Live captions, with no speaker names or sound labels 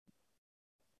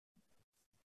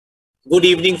Good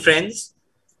evening, friends.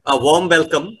 A warm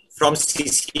welcome from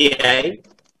CCI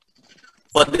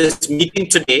for this meeting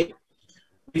today,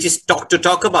 which is to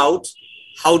talk about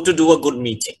how to do a good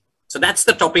meeting. So that's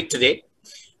the topic today.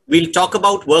 We'll talk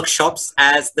about workshops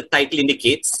as the title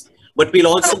indicates, but we'll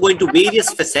also go into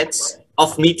various facets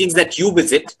of meetings that you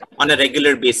visit on a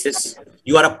regular basis,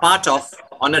 you are a part of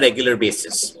on a regular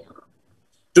basis.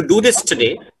 To do this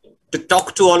today, to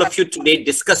talk to all of you today,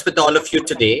 discuss with all of you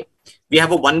today, we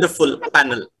have a wonderful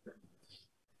panel.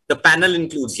 The panel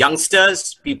includes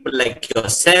youngsters, people like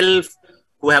yourself,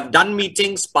 who have done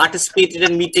meetings, participated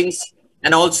in meetings,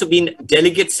 and also been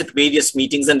delegates at various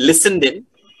meetings and listened in.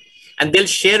 And they'll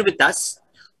share with us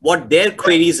what their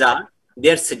queries are,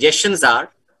 their suggestions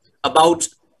are about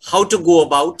how to go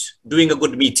about doing a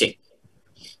good meeting.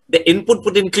 The input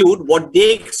would include what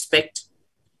they expect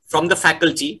from the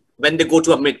faculty when they go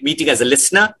to a meeting as a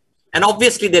listener, and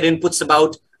obviously their inputs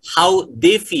about how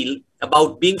they feel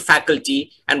about being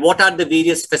faculty and what are the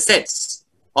various facets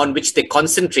on which they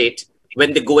concentrate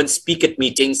when they go and speak at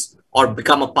meetings or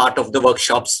become a part of the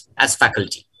workshops as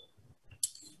faculty.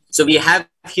 So we have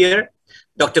here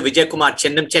Dr. Vijay Kumar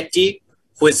Chennamchetty,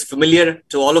 who is familiar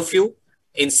to all of you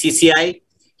in CCI.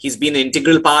 He's been an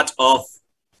integral part of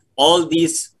all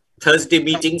these Thursday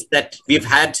meetings that we've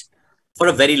had for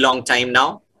a very long time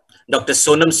now. Dr.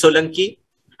 Sonam Solanki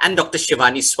and Dr.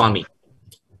 Shivani Swami,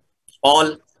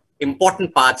 all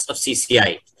important parts of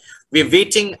CCI. We're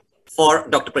waiting for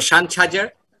Dr. Prashant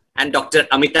Chhajed and Dr.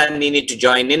 Amita and Nene to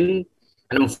join in,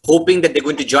 and I'm hoping that they're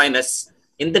going to join us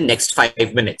in the next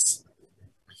 5 minutes.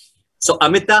 So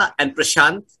Amita and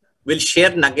Prashant will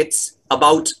share nuggets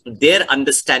about their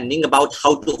understanding about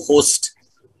how to host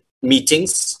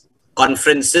meetings,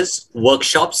 conferences,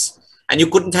 workshops, and you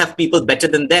couldn't have people better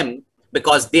than them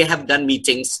because they have done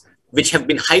meetings which have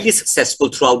been highly successful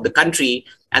throughout the country,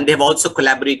 and they have also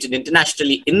collaborated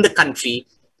internationally in the country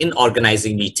in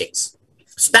organizing meetings.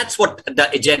 So that's what the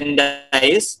agenda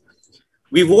is.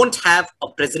 We won't have a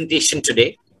presentation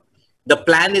today. The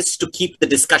plan is to keep the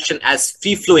discussion as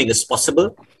free-flowing as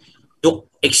possible, to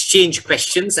exchange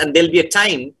questions, and there'll be a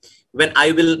time when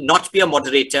I will not be a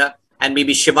moderator, and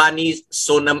maybe Shivani,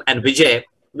 Sonam, and Vijay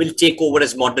will take over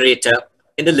as moderator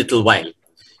in a little while.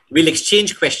 We'll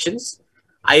exchange questions.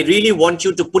 I really want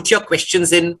you to put your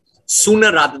questions in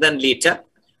sooner rather than later.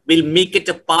 We'll make it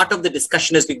a part of the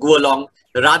discussion as we go along,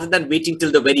 rather than waiting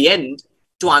till the very end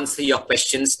to answer your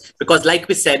questions. Because like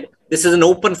we said, this is an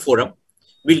open forum.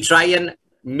 We'll try and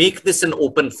make this an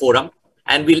open forum,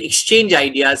 and we'll exchange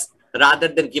ideas rather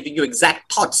than giving you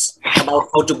exact thoughts about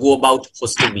how to go about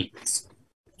hosting meetings.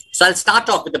 So I'll start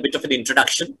off with a bit of an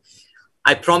introduction.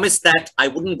 I promised that I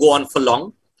wouldn't go on for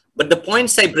long, but the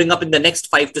points I bring up in the next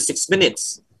 5 to 6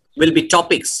 minutes will be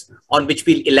topics on which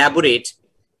we'll elaborate,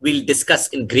 we'll discuss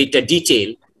in greater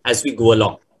detail as we go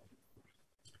along.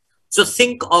 So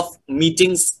think of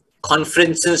meetings,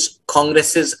 conferences,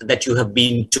 congresses that you have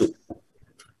been to.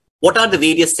 What are the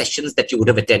various sessions that you would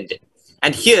have attended?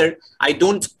 And here, I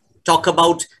don't talk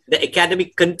about the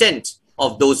academic content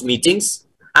of those meetings.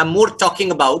 I'm more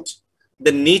talking about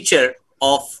the nature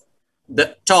of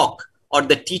the talk or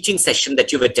the teaching session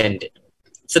that you've attended.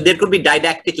 So there could be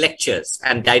didactic lectures,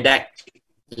 and didactic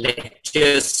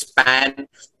lectures span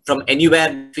from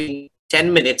anywhere between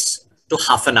 10 minutes to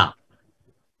half an hour.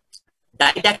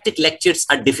 Didactic lectures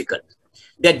are difficult.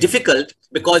 They're difficult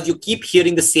because you keep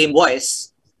hearing the same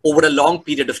voice over a long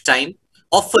period of time.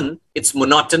 Often it's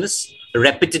monotonous,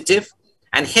 repetitive,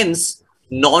 and hence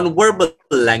non-verbal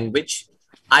language,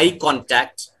 eye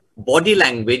contact, body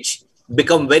language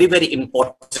become very, very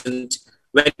important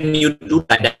when you do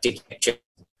didactic lecture.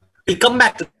 We'll come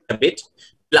back to that a bit.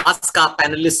 We'll ask our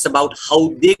panelists about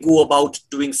how they go about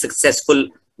doing successful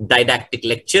didactic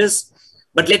lectures.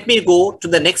 But let me go to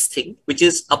the next thing, which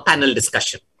is a panel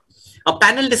discussion. A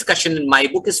panel discussion in my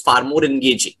book is far more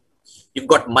engaging. You've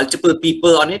got multiple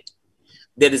people on it.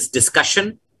 There is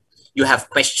discussion. You have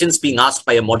questions being asked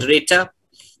by a moderator.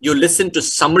 You listen to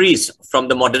summaries from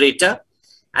the moderator,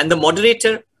 and the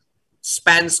moderator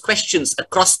spans questions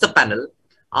across the panel,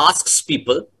 asks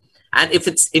people, and if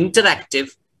it's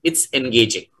interactive, it's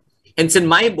engaging. Hence, in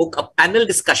my book, a panel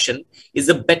discussion is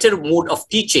a better mode of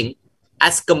teaching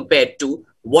as compared to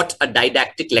what a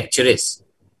didactic lecture is.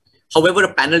 However,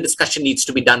 a panel discussion needs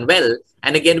to be done well.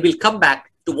 And again, we'll come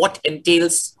back to what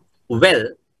entails well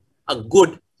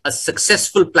a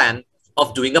successful plan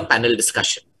of doing a panel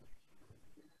discussion.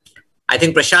 I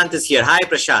think Prashant is here. Hi,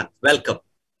 Prashant. Welcome.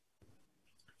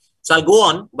 So I'll go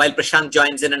on while Prashant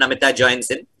joins in and Amita joins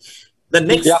in. The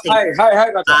next thing. Hi,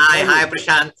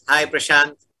 Prashant. Hi,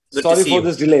 Prashant. Good Sorry to see for you.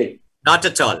 This delay. Not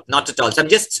at all. Not at all. So I'm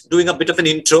just doing a bit of an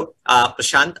intro,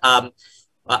 Prashant.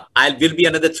 I will be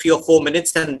another 3 or 4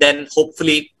 minutes, and then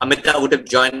hopefully Amita would have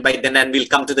joined by then, and we'll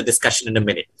come to the discussion in a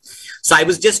minute. So I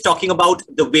was just talking about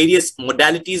the various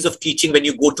modalities of teaching when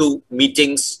you go to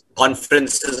meetings,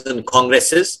 conferences, and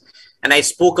congresses. And I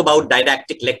spoke about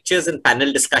didactic lectures and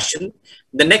panel discussion.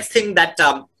 The next thing that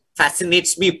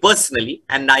fascinates me personally,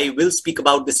 and I will speak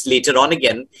about this later on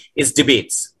again, is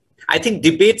debates. I think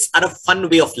debates are a fun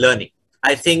way of learning.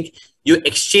 I think you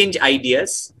exchange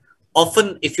ideas.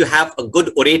 Often, if you have a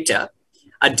good orator,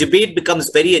 a debate becomes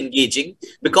very engaging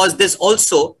because there's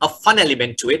also a fun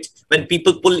element to it when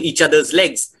people pull each other's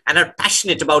legs and are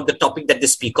passionate about the topic that they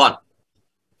speak on.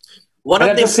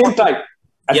 At the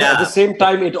same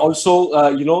time, it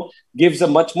also, gives a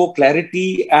much more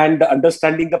clarity and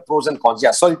understanding the pros and cons.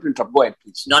 Yeah, sorry to interrupt. Go ahead,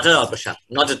 please. Not at all, Prashant.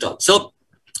 Not at all. So,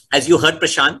 as you heard,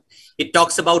 Prashant, it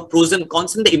talks about pros and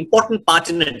cons. And the important part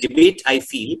in a debate, I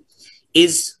feel,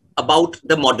 is about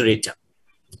the moderator.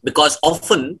 Because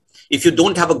often, if you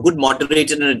don't have a good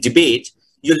moderator in a debate,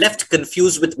 you're left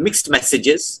confused with mixed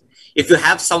messages. If you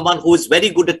have someone who is very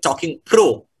good at talking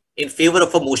pro in favor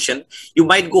of a motion, you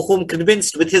might go home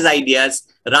convinced with his ideas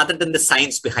rather than the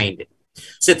science behind it.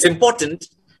 So it's important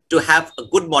to have a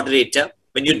good moderator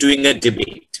when you're doing a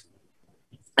debate.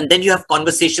 And then you have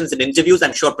conversations and interviews.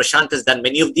 I'm sure Prashant has done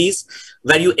many of these,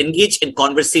 where you engage in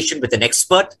conversation with an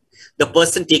expert. The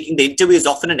person taking the interview is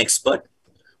often an expert.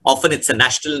 Often it's a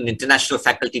national and international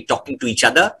faculty talking to each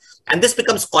other. And this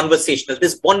becomes conversational,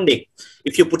 this bonding.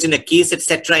 If you put in a case,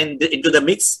 etc., into the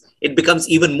mix, it becomes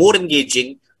even more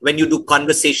engaging when you do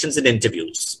conversations and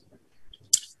interviews.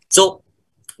 So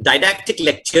didactic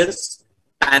lectures,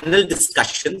 panel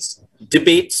discussions,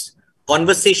 debates,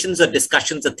 conversations or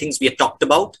discussions are things we have talked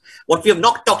about. What we have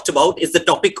not talked about is the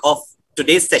topic of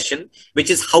today's session,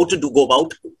 which is how to go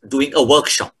about doing a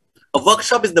workshop. A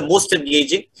workshop is the most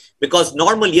engaging because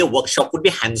normally a workshop would be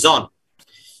hands-on.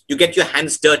 You get your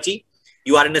hands dirty.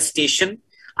 You are in a station,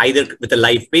 either with a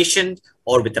live patient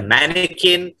or with a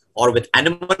mannequin or with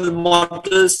animal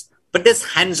models, but there's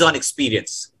hands-on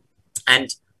experience.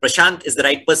 And Prashant is the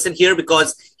right person here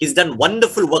because he's done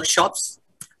wonderful workshops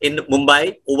in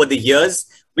Mumbai over the years,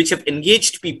 which have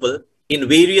engaged people in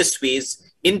various ways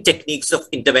in techniques of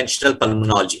interventional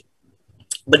pulmonology.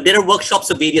 But there are workshops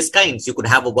of various kinds. You could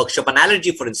have a workshop on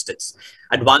allergy, for instance,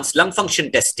 advanced lung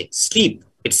function testing, sleep,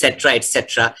 etc.,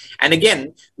 etc. And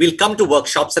again, we'll come to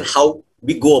workshops and how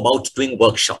we go about doing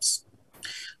workshops.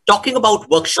 Talking about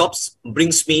workshops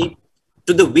brings me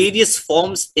to the various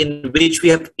forms in which we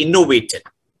have innovated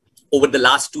over the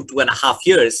last 2.5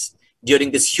 years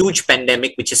during this huge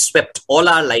pandemic, which has swept all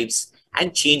our lives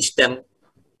and changed them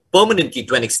permanently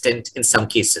to an extent in some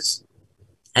cases.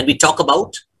 And we talk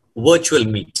about virtual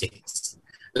meetings,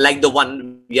 like the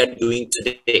one we are doing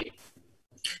today.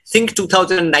 Think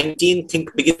 2019,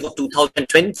 think beginning of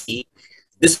 2020.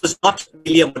 This was not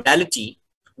really a modality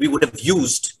we would have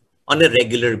used on a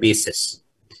regular basis.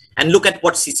 And look at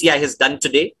what CCI has done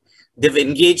today. They've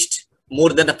engaged more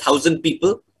than 1,000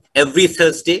 people every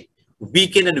Thursday,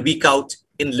 week in and week out,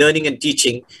 in learning and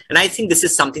teaching. And I think this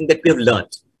is something that we have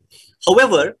learned.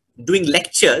 However, doing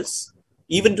lectures,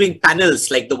 even doing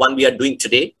panels like the one we are doing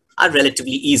today, are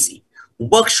relatively easy.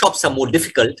 Workshops are more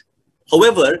difficult.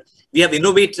 However, we have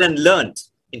innovated and learned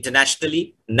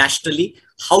internationally, nationally,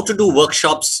 how to do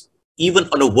workshops even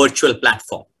on a virtual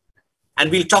platform.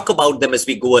 And we'll talk about them as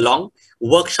we go along.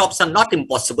 Workshops are not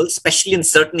impossible, especially in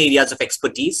certain areas of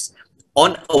expertise,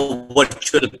 on a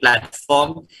virtual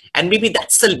platform. And maybe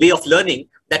that's a way of learning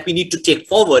that we need to take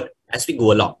forward as we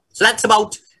go along. So that's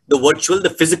about the virtual.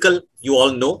 The physical, you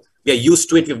all know, we are used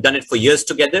to it. We've done it for years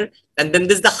together. And then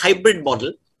there's the hybrid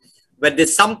model, where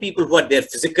there's some people who are there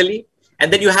physically,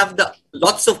 and then you have the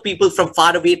lots of people from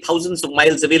far away, thousands of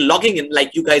miles away, logging in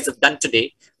like you guys have done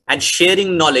today and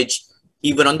sharing knowledge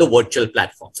even on the virtual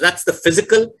platform. So that's the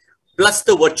physical plus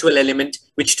the virtual element,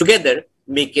 which together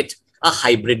make it a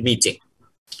hybrid meeting.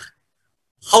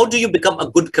 How do you become a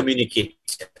good communicator?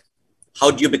 How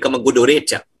do you become a good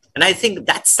orator? And I think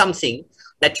that's something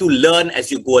that you learn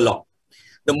as you go along.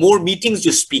 The more meetings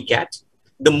you speak at,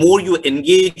 the more you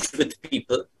engage with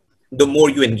people, the more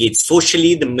you engage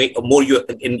socially, the more you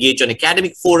engage on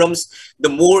academic forums, the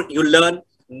more you learn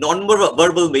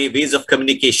non-verbal ways of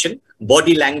communication,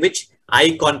 body language,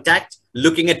 eye contact,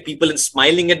 looking at people and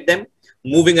smiling at them,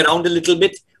 moving around a little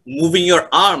bit, moving your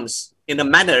arms in a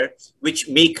manner which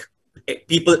make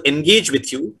people engage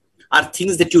with you, are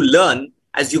things that you learn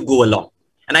as you go along.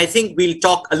 And I think we'll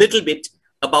talk a little bit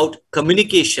about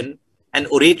communication and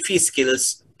oratory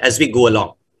skills as we go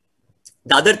along.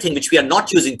 The other thing which we are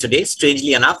not using today,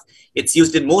 strangely enough, it's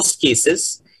used in most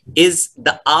cases, is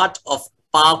the art of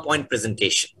PowerPoint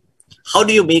presentation. How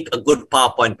do you make a good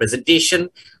PowerPoint presentation?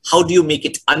 How do you make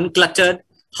it uncluttered?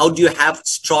 How do you have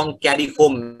strong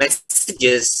carry-home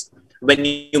messages when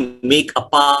you make a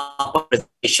PowerPoint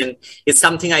presentation? It's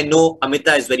something I know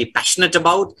Amita is very passionate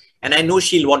about, and I know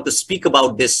she'll want to speak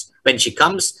about this when she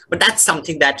comes, but that's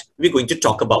something that we're going to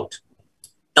talk about.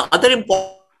 The other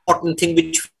important thing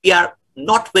which we are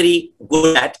not very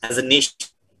good at as a nation,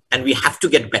 and we have to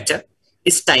get better,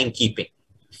 is timekeeping.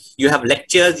 You have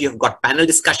lectures, you've got panel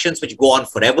discussions which go on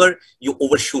forever, you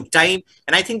overshoot time.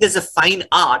 And I think there's a fine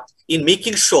art in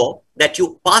making sure that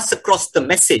you pass across the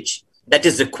message that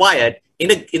is required in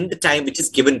the time which is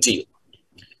given to you.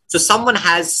 So someone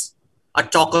has a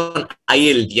talk on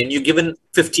ILD and you're given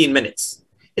 15 minutes.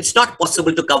 It's not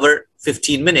possible to cover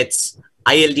 15 minutes,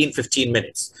 ILD in 15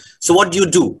 minutes. So what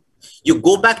do? You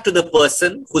go back to the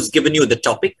person who's given you the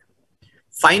topic,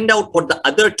 find out what the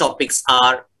other topics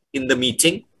are in the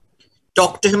meeting,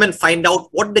 talk to him and find out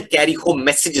what the carry-home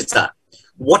messages are.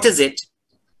 What is it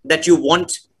that you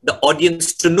want the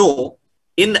audience to know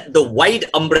in the wide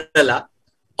umbrella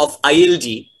of ILD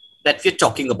that we're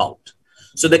talking about?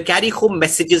 So the carry-home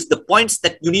messages, the points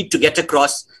that you need to get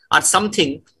across are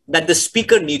something that the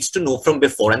speaker needs to know from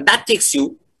before. And that takes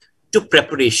you to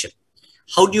preparation.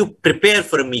 How do you prepare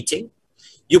for a meeting?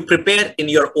 You prepare in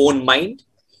your own mind.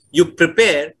 You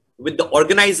prepare with the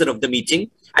organizer of the meeting,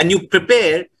 and you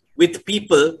prepare with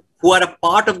people who are a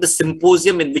part of the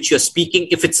symposium in which you're speaking,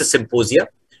 if it's a symposium,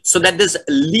 so that there's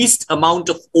least amount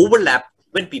of overlap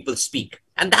when people speak.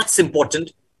 And that's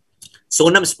important.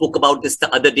 Sonam spoke about this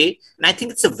the other day, and I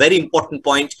think it's a very important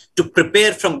point to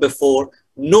prepare from before,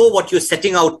 know what you're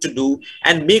setting out to do,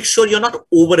 and make sure you're not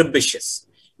overambitious.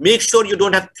 Make sure you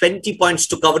don't have 20 points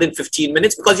to cover in 15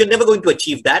 minutes, because you're never going to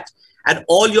achieve that. And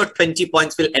all your 20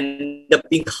 points will end up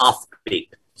being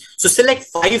half-baked. So select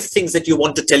 5 things that you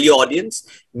want to tell your audience.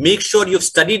 Make sure you've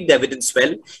studied the evidence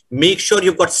well. Make sure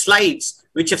you've got slides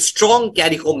which have strong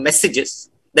carry-home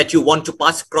messages that you want to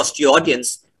pass across to your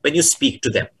audience when you speak to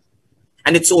them.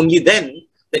 And it's only then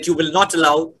that you will not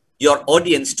allow your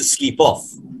audience to sleep off.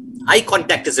 Eye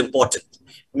contact is important.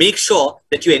 Make sure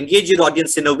that you engage your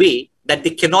audience in a way that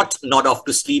they cannot nod off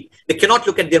to sleep. They cannot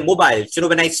look at their mobiles. You know,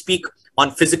 when I speak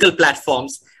on physical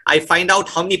platforms, I find out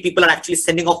how many people are actually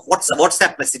sending off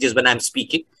WhatsApp messages when I'm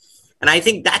speaking. And I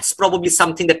think that's probably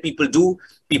something that people do.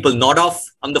 People nod off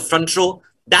on the front row.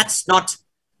 That's not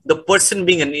the person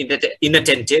being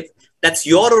inattentive. That's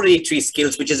your oratory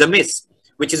skills, which is amiss,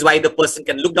 which is why the person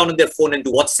can look down on their phone and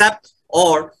do WhatsApp,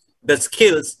 or the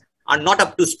skills are not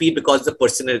up to speed because the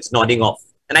person is nodding off.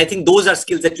 And I think those are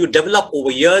skills that you develop over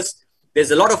years.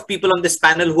 There's a lot of people on this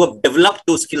panel who have developed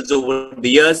those skills over the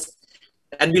years,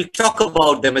 and we'll talk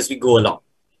about them as we go along.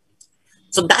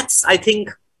 So that's, I think,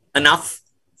 enough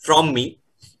from me.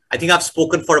 I think I've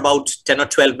spoken for about 10 or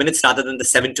 12 minutes rather than the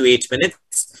 7 to 8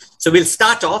 minutes. So we'll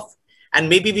start off, and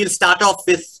maybe we'll start off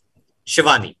with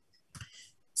Shivani.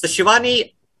 So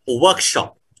Shivani,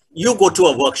 workshop. You go to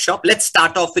a workshop. Let's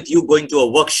start off with you going to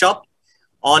a workshop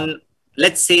on,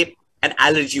 let's say, an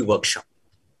allergy workshop.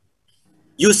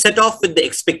 You set off with the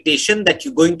expectation that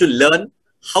you're going to learn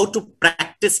how to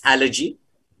practice allergy,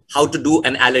 how to do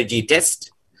an allergy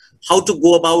test, how to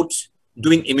go about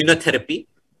doing immunotherapy,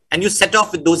 and you set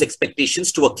off with those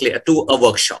expectations to a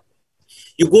workshop.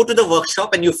 You go to the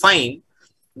workshop and you find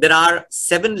there are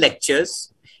 7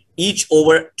 lectures, each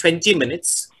over 20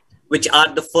 minutes, which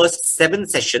are the first 7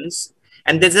 sessions,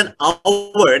 and there's an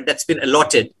hour that's been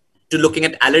allotted to looking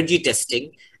at allergy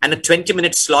testing, and a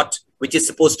 20-minute slot which is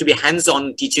supposed to be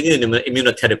hands-on teaching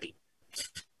immunotherapy.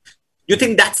 You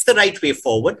think that's the right way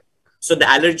forward? So the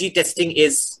allergy testing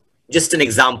is just an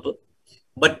example,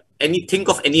 but think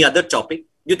of any other topic.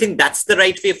 You think that's the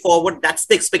right way forward? That's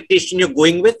the expectation you're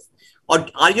going with? Or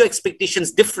are your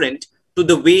expectations different to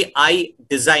the way I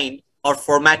designed or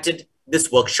formatted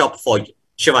this workshop for you?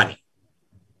 Shivani.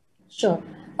 Sure.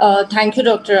 Thank you,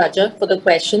 Dr. Raja, for the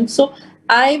question. So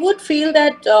I would feel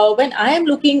that when I am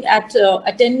looking at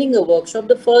attending a workshop,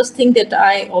 the first thing that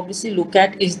I obviously look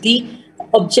at is the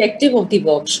objective of the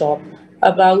workshop,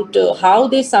 about how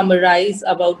they summarize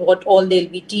about what all they'll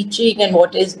be teaching and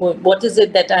what is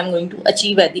it that I'm going to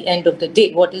achieve at the end of the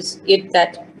day. What is it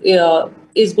that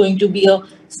is going to be a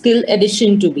skill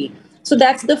addition to me? So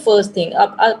that's the first thing.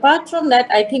 Apart from that,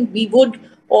 I think we would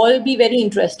all be very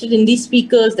interested in the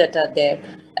speakers that are there.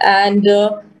 And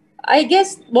I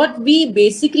guess what we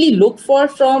basically look for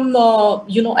from,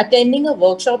 attending a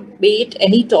workshop, be it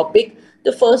any topic,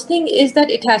 the first thing is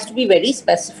that it has to be very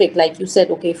specific. Like you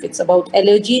said, okay, if it's about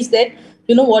allergies, then,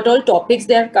 what all topics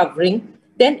they are covering,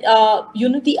 then,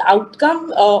 the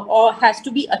outcome has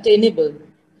to be attainable.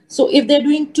 So if they're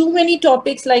doing too many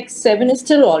topics, like 7 is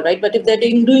still all right, but if they're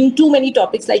doing too many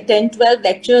topics, like 10, 12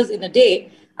 lectures in a day,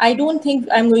 I don't think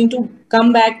I'm going to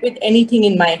come back with anything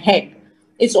in my head.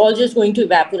 It's all just going to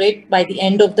evaporate by the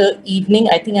end of the evening.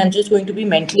 I think I'm just going to be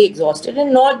mentally exhausted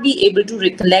and not be able to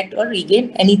recollect or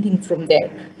regain anything from there.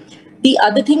 The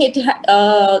other thing,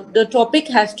 the topic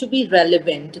has to be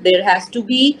relevant. There has to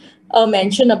be a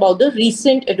mention about the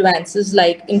recent advances,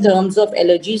 like in terms of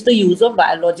allergies, the use of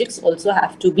biologics also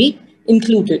have to be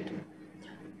included.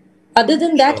 Other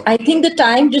than that, I think the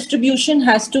time distribution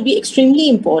has to be extremely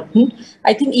important.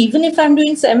 I think even if I'm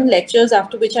doing 7 lectures,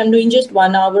 after which I'm doing just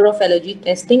 1 hour of allergy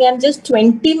testing and just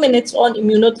 20 minutes on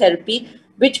immunotherapy,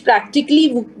 which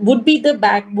practically would be the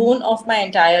backbone of my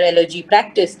entire allergy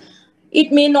practice,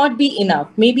 it may not be enough.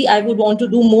 Maybe I would want to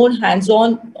do more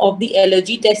hands-on of the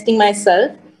allergy testing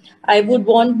myself. I would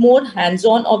want more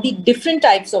hands-on of the different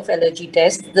types of allergy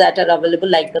tests that are available,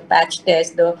 like the patch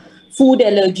test, the food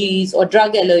allergies or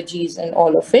drug allergies and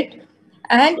all of it.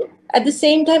 And at the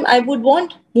same time, I would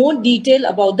want more detail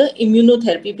about the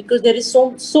immunotherapy, because there is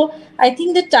so I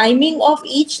think the timing of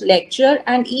each lecture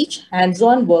and each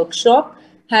hands-on workshop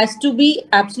has to be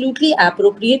absolutely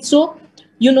appropriate. So,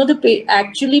 the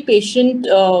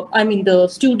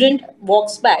student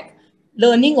walks back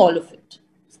learning all of it.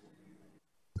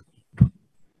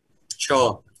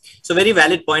 Sure. So very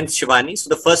valid points, Shivani. So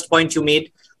the first point you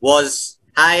made was,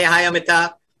 hi,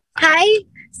 Amita. Hi.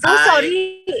 Hi.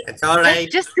 Sorry. It's all right.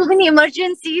 Just too many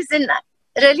emergencies and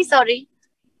really sorry.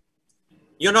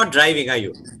 You're not driving, are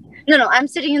you? No, I'm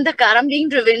sitting in the car. I'm being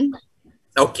driven.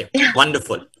 Okay,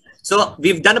 wonderful. So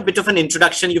we've done a bit of an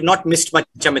introduction. You've not missed much,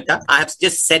 Amita. I have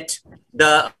just set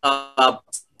the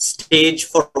stage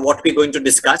for what we're going to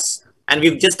discuss. And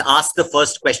we've just asked the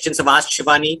first questions. I've asked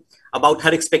Shivani about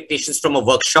her expectations from a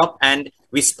workshop. And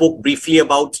we spoke briefly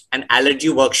about an allergy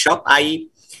workshop.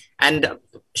 And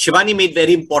Shivani made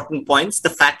very important points. The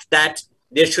fact that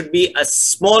there should be a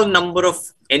small number of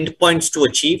endpoints to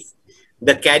achieve.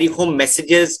 The carry home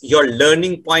messages, your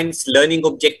learning points, learning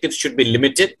objectives should be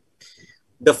limited.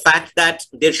 The fact that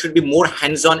there should be more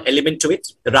hands-on element to it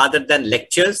rather than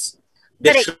lectures.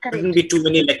 There shouldn't be too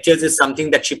many lectures is something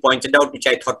that she pointed out, which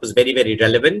I thought was very, very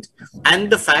relevant.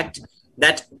 And the fact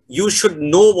that you should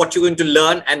know what you're going to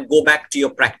learn and go back to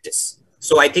your practice.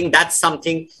 So I think that's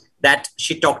something that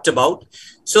she talked about.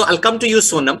 So I'll come to you,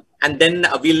 Sonam, and then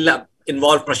we'll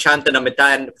involve Prashant and Amita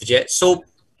and Vijay. So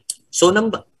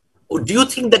Sonam, do you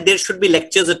think that there should be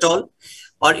lectures at all?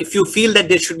 Or if you feel that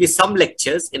there should be some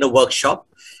lectures in a workshop,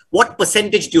 what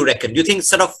percentage do you reckon? Do you think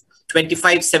sort of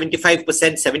 25, 75%,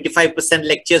 75%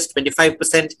 lectures,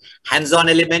 25% hands-on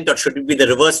element, or should it be the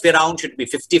reverse way around? Should it be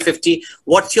 50-50?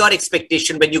 What's your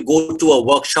expectation when you go to a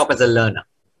workshop as a learner?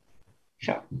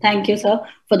 Sure. Thank you, sir,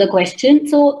 for the question.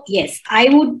 So, yes, I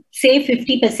would say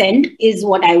 50% is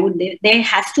what I would, there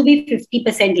has to be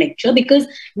 50% lecture, because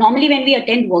normally when we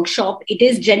attend workshop, it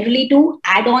is generally to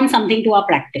add on something to our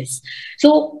practice.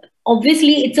 So,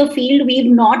 obviously, it's a field we've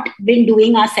not been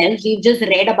doing ourselves. We've just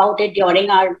read about it during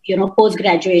our,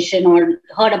 post-graduation or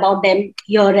heard about them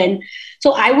here. And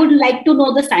so I would like to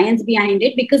know the science behind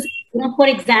it, because, for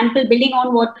example, building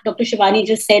on what Dr. Shivani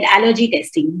just said, allergy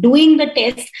testing, doing the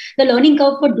test, the learning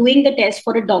curve for doing the test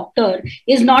for a doctor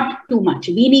is not too much.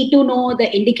 We need to know the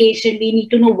indication. We need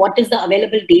to know what is the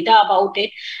available data about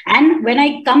it. And when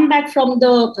I come back from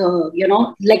the,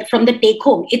 from the take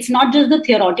home, it's not just the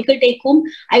theoretical take home.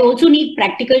 I also need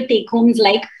practical take homes,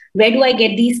 like where do I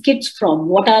get these kits from?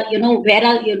 What are, where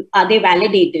are they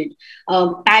validated?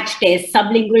 Patch tests,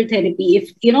 sublingual therapy.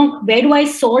 If, where do I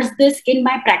source this in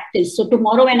my practice? So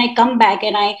tomorrow when I come back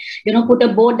and I, put a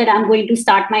board that I'm going to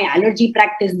start my allergy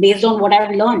practice based on what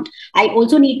I've learned, I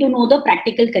also need to know the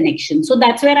practical connection. So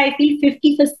that's where I feel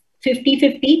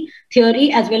 50-50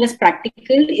 theory as well as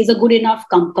practical is a good enough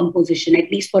composition,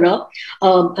 at least for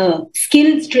a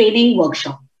skills training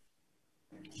workshop.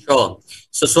 Sure.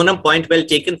 So Sonam, point well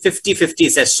taken. 50-50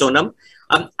 says Sonam.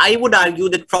 I would argue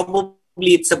that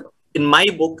probably in my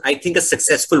book, I think a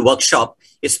successful workshop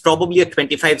is probably a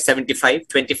 25-75,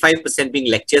 25% being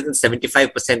lectures and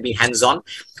 75% being hands-on.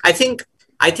 I think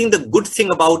the good thing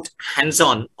about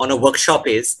hands-on on a workshop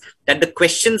is that the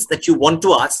questions that you want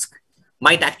to ask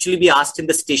might actually be asked in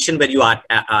the station where you are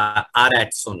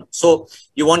at, Sonam. So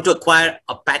you want to acquire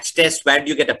a patch test. Where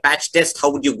do you get a patch test? How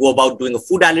would you go about doing a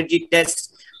food allergy test?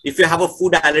 If you have a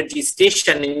food allergy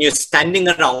station and you're standing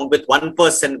around with one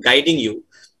person guiding you,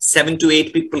 7 to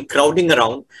 8 people crowding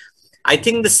around, I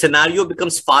think the scenario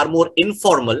becomes far more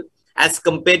informal as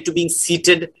compared to being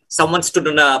seated. Someone stood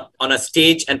on a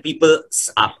stage and people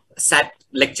sat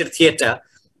lecture theatre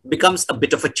becomes a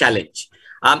bit of a challenge.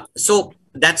 So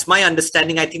that's my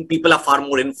understanding. I think people are far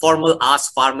more informal,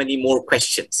 ask far many more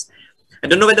questions. I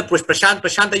don't know whether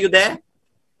Prashant, are you there?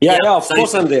 Yeah, of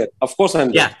course I'm there. Of course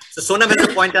I'm there. Yeah. So Sonam has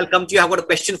a point. I'll come to you. I've got a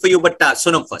question for you, but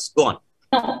Sonam first. Go on.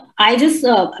 No, I just,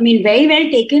 very well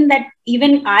taken that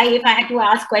even if I had to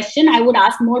ask question, I would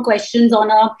ask more questions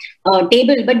on a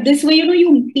table. But this way,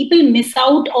 people miss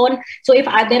out on. So if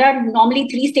there are normally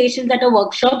 3 stations at a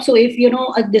workshop, so if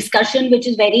a discussion which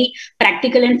is very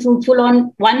practical and fruitful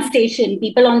on one station,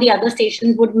 people on the other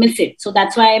stations would miss it. So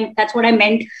that's what I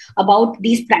meant about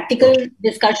these practical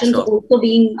discussions also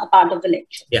being a part of the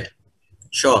lecture. Yeah,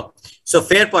 sure. So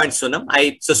fair point, Sonam.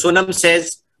 So Sonam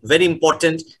says, very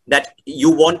important that you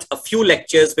want a few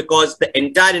lectures because the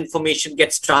entire information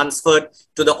gets transferred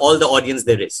to all the audience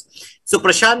there is. So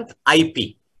Prashant,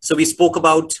 IP. So we spoke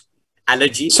about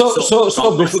allergy. So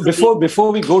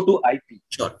before we go to IP,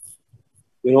 sure.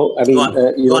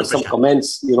 Some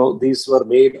comments, these were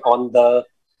made on the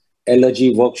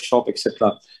allergy workshop,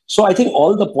 etc. So I think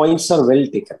all the points are well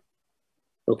taken.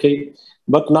 Okay.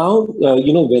 But now,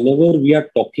 whenever we are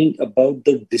talking about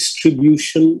the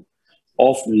distribution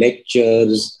of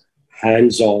lectures,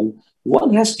 hands-on,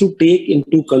 one has to take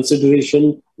into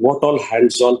consideration what all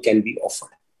hands-on can be offered.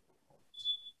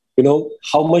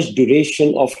 How much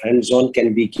duration of hands-on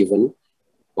can be given,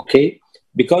 okay?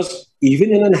 Because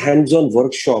even in a hands-on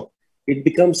workshop, it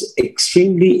becomes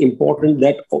extremely important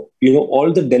that,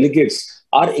 all the delegates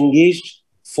are engaged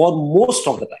for most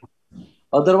of the time.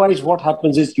 Otherwise, what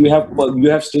happens is you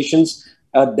have stations,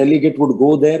 a delegate would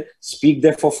go there, speak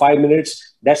there for 5 minutes,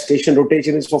 that station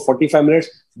rotation is for 45 minutes,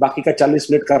 baki ka 40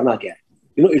 minute karna kya hai?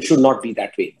 It should not be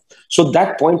that way. So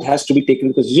that point has to be taken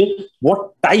into consideration.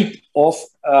 What type of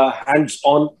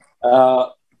hands-on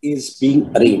is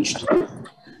being arranged?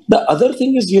 The other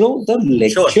thing is, the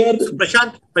lecture... Sure. So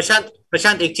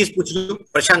Prashant, ek cheez puch lu.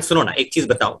 Prashant, suno na, ek cheez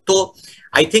batao. So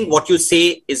I think what you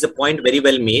say is a point very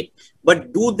well made,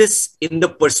 but do this in the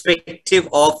perspective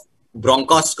of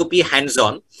bronchoscopy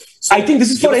hands-on. So I think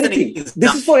this is for anything.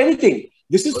 This is for anything.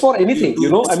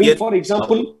 For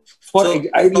example,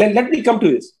 let me come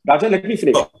to this. Raja, let me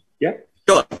finish. Yeah.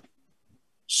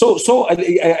 Sure. So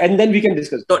and then we can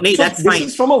discuss. So, no, that's fine. This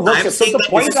is from a workshop. I'm saying the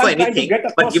point this is for anything,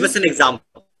 but give us an example.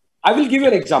 I will give you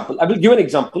an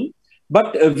example.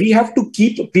 But we have to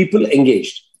keep people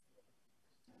engaged.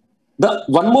 The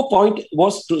one more point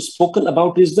was spoken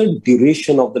about is the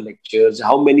duration of the lectures.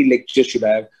 How many lectures should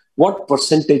I have? What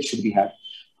percentage should we have?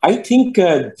 I think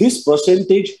this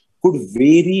percentage could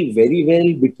vary very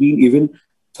well between even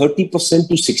 30%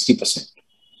 to 60%.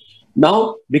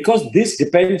 Now, because this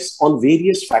depends on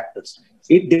various factors,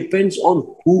 it depends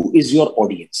on who is your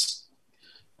audience.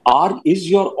 Is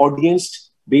your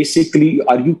audience basically,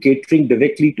 are you catering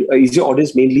directly to, is your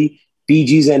audience mainly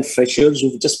PGs and freshers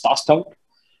who've just passed out?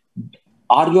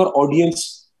 Are your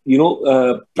audience,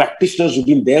 practitioners who've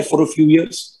been there for a few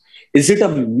years? Is it a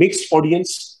mixed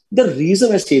audience? The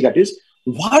reason I say that is,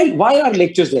 why are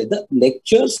lectures there? The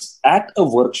lectures at a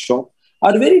workshop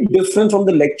are very different from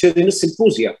the lectures in a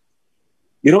symposium.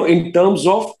 In terms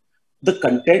of the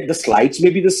content, the slides may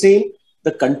be the same,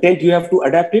 the content you have to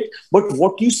adapt it, but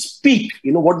what you speak,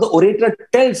 what the orator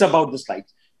tells about the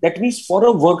slides. That means for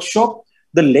a workshop,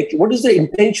 what is the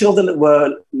intention of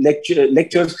the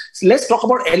lectures? So let's talk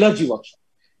about allergy workshop.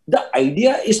 The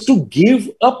idea is to give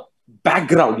a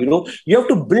background, you have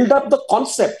to build up the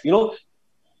concept,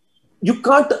 you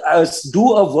can't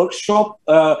do a workshop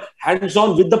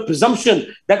hands-on with the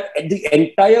presumption that the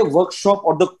entire workshop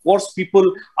or the course people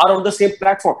are on the same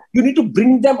platform. You need to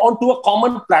bring them onto a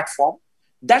common platform.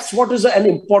 That's what is an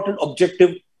important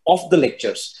objective of the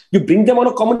lectures. You bring them on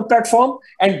a common platform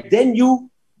and then you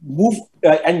move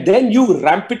and then you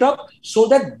ramp it up so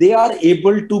that they are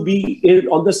able to be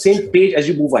on the same page as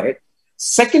you move ahead.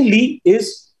 Secondly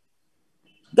is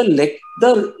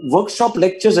the workshop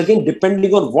lectures, again,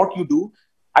 depending on what you do,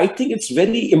 I think it's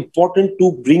very important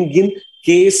to bring in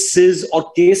cases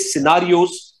or case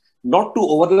scenarios, not to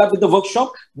overlap with the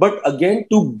workshop, but again,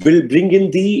 to bring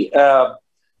in the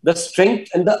strength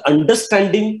and the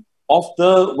understanding of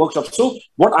the workshop. So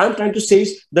what I'm trying to say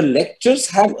is the lectures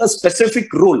have a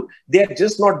specific role. They are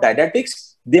just not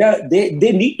didactics. They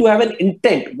need to have an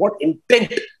intent. What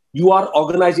intent you are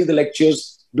organizing the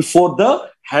lectures before the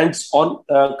hands-on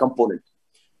component.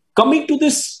 Coming to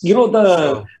this,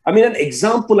 an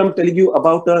example I'm telling you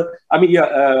about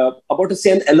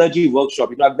say an allergy workshop.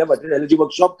 I've never done an allergy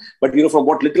workshop, but from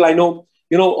what little I know,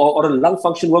 or a lung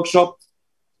function workshop,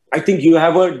 I think you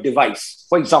have a device,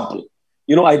 for example,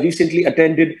 I recently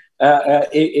attended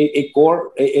a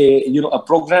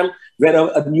program where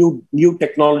a new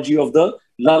technology of the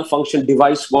lung function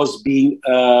device was being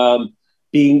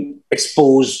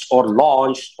exposed or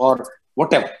launched or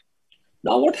whatever.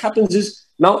 Now what happens is,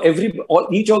 now there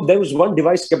was one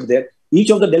device kept there. Each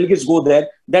of the delegates go there.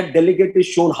 That delegate is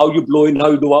shown how you blow in,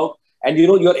 how you do out, and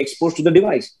you're exposed to the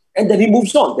device. And then he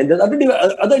moves on. Then the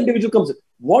other individual comes in.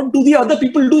 What do the other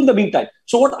people do in the meantime?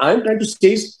 So what I'm trying to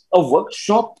say is, a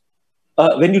workshop,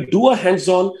 when you do a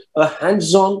hands-on,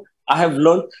 I have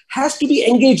learned, has to be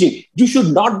engaging. You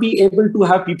should not be able to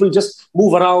have people just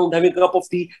move around, having a cup of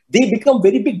tea. They become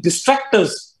very big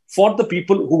distractors for the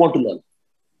people who want to learn.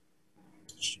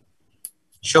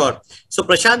 Sure. So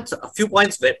Prashant, a few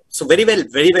points. So very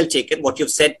well taken. What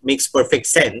you've said makes perfect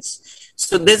sense.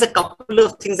 So there's a couple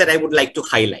of things that I would like to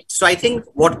highlight. So I think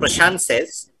what Prashant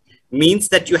says means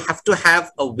that you have to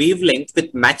have a wavelength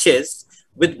which matches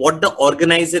with what the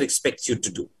organizer expects you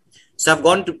to do. So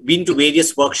I've been to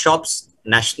various workshops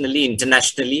nationally,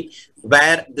 internationally,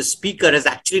 where the speaker has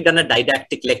actually done a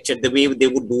didactic lecture, the way they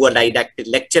would do a didactic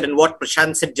lecture. And what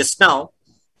Prashant said just now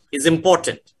is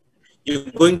important. You're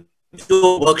going to do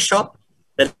a workshop,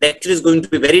 the lecture is going to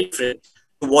be very different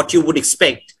to what you would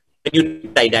expect when you do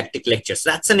didactic lectures. So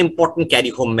that's an important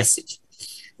carry-home message.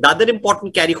 The other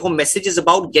important carry-home message is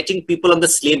about getting people on the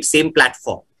same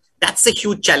platform. That's a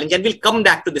huge challenge. And we'll come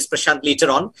back to this, Prashant, later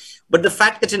on. But the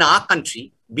fact that in our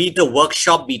country, be it a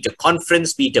workshop, be it a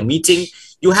conference, be it a meeting,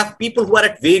 you have people who are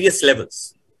at various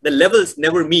levels. The levels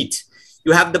never meet.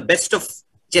 You have the best of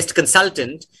just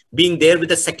consultant being there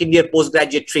with a second-year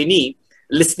postgraduate trainee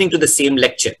listening to the same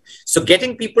lecture. So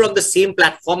getting people on the same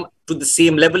platform to the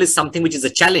same level is something which is a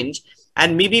challenge.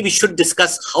 And maybe we should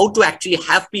discuss how to actually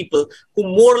have people who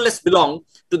more or less belong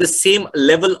to the same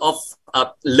level of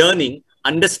learning,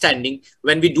 understanding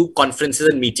when we do conferences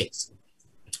and meetings.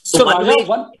 So one way,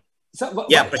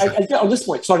 on this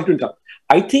point, sorry to interrupt.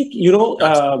 I think,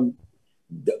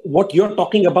 what you're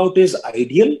talking about is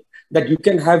ideal, that you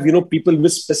can have, people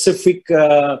with specific,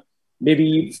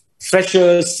 maybe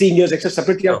freshers, seniors, etc.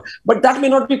 separately, but that may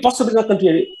not be possible in our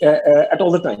country at all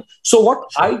the time. So what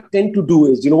I tend to do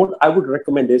is, what I would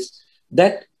recommend is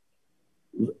that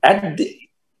at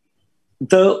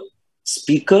the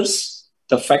speakers,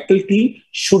 the faculty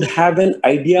should have an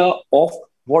idea of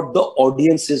what the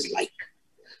audience is like.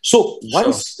 So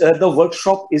once the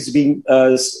workshop is being,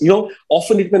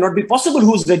 often it may not be possible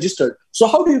who's registered. So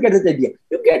how do you get that idea?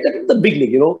 You get that at the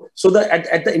beginning, So that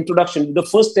at the introduction, the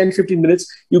first 10, 15 minutes,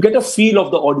 you get a feel of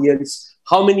the audience,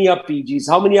 how many are PGs,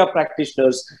 how many are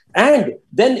practitioners. And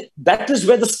then that is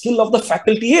where the skill of the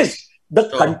faculty is. The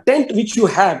content which you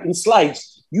have in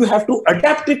slides, you have to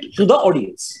adapt it to the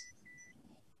audience.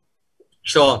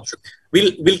 Sure.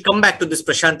 We'll come back to this,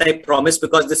 Prashant, I promise,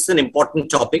 because this is an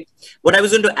important topic. What I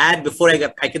was going to add before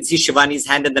I can see Shivani's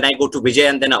hand, and then I go to Vijay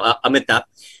and then Amita.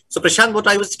 So Prashant, what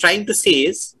I was trying to say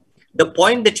is, the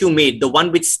point that you made, the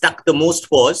one which stuck the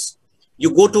most was,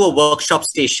 you go to a workshop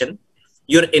station,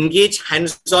 you're engaged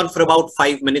hands-on for about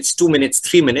 5 minutes, 2 minutes,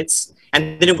 3 minutes,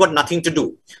 and then you've got nothing to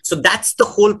do. So that's the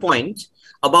whole point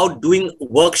about doing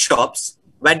workshops,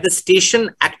 where the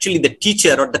station, actually the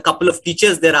teacher or the couple of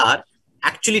teachers there are,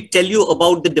 actually tell you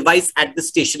about the device at the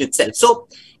station itself. So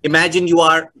imagine you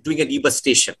are doing an e-bus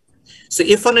station. So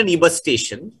if on an e-bus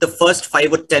station, the first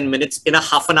 5 or 10 minutes in a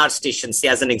half-an-hour station, say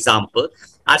as an example,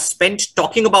 are spent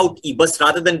talking about e-bus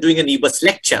rather than doing an e-bus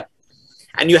lecture,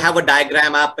 and you have a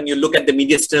diagram up and you look at the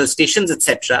mediastinal stations,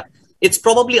 etc., it's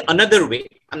probably another way.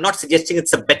 I'm not suggesting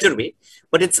it's a better way,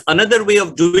 but it's another way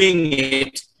of doing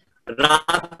it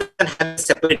rather than have a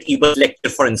separate e-bus lecture,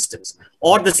 for instance,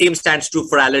 or the same stands true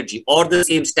for allergy, or the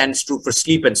same stands true for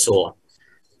sleep, and so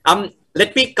on.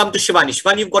 Let me come to Shivani.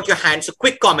 Shivani, you've got your hand. So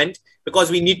quick comment,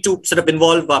 because we need to sort of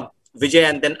involve Vijay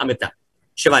and then Amita.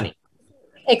 Shivani.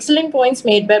 Excellent points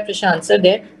made by Prashant sir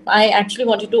there. I actually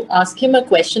wanted to ask him a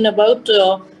question about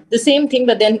the same thing,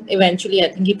 but then eventually I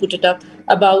think he put it up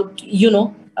about,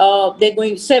 they're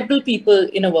going several people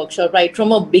in a workshop, right?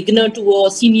 From a beginner to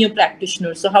a senior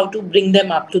practitioner. So how to bring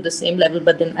them up to the same level,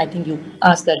 but then I think you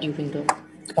asked that during the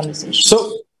conversation.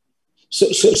 So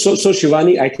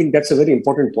Shivani, I think that's a very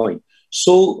important point.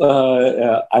 So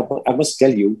I must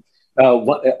tell you,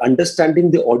 understanding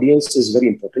the audience is very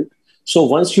important. So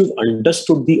once you've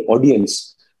understood the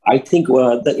audience, I think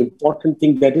the important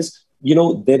thing that is,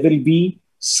 there will be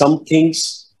some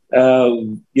things,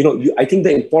 I think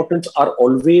the importance are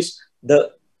always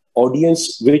the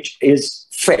audience which is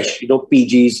fresh,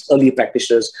 PGs, early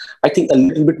practitioners. I think a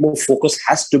little bit more focus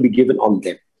has to be given on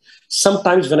them.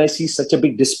 Sometimes when I see such a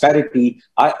big disparity,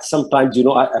 I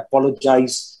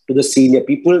apologize to the senior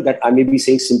people that I may be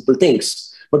saying simple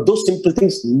things. But those simple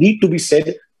things need to be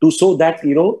said so that,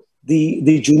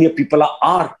 the junior people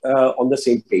are on the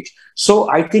same page. So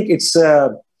I think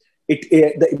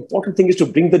the important thing is to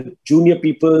bring the junior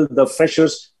people, the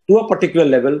freshers, to a particular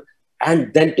level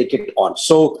and then take it on.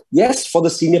 So yes, for the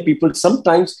senior people,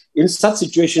 sometimes in such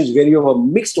situations where you have a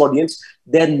mixed audience,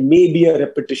 there may be a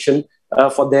repetition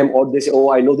for them, or they say,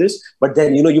 oh, I know this, but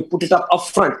then, you put it up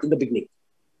front in the beginning.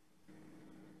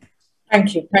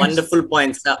 Thank you. Wonderful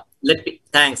points.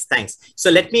 Thanks. So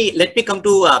let me come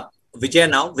to Vijay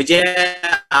now. Vijay,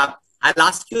 I'll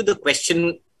ask you the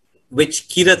question which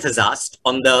Kirat has asked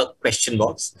on the question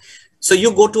box. So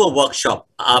you go to a workshop,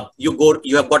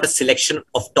 you have got a selection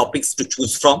of topics to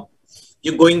choose from.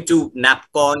 You're going to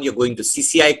NAPCon, you're going to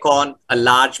CCI Con, a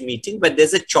large meeting where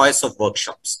there's a choice of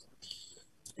workshops.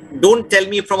 Don't tell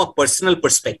me from a personal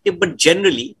perspective, but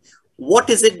generally, what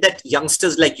is it that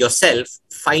youngsters like yourself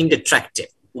find attractive?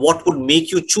 What would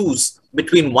make you choose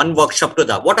between one workshop to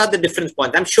the other? What are the different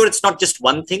points? I'm sure it's not just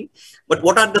one thing, but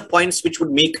what are the points which would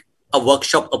make a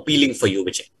workshop appealing for you,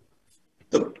 Vijay?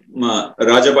 So,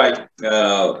 Rajabhai,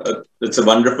 it's a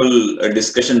wonderful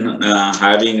discussion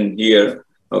having here.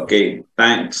 Okay,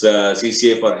 thanks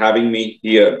CCA for having me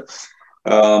here.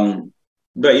 The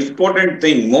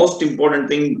most important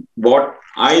thing, what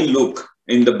I look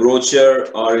in the brochure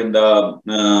or in the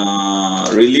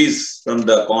release from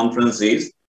the conference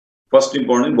is, first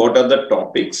important, what are the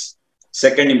topics?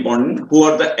 Second important, who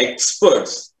are the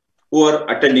experts who are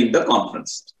attending the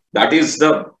conference? That is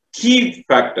the key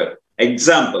factor.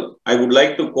 Example, I would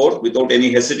like to quote without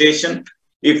any hesitation.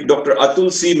 If Dr.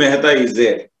 Atul C. Mehta is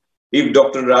there, if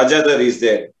Dr. Raja Dhar is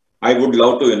there, I would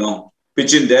love to,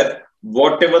 pitch in there,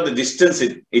 whatever the distance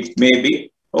it may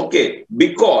be. Okay,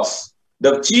 because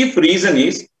the chief reason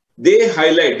is they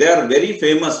are very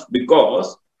famous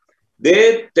because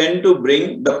they tend to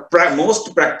bring the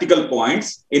most practical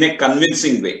points in a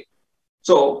convincing way.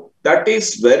 So that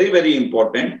is very, very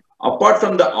important. Apart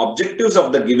from the objectives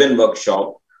of the given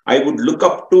workshop, I would look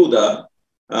up to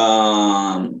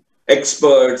the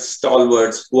experts,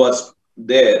 stalwarts who are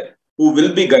there, who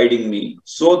will be guiding me,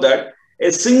 so that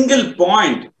a single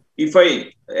point, if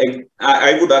I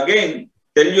would again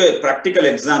tell you a practical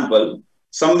example.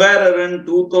 Somewhere around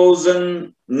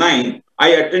 2009, I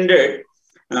attended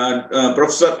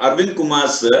Professor Arvind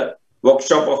Kumar's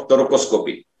workshop of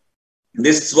thoracoscopy.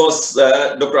 This was,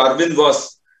 Dr. Arvind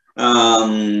was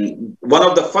one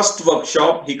of the first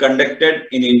workshop he conducted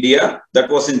in India, that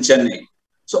was in Chennai.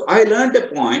 So I learned a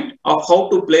point of how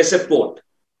to place a port,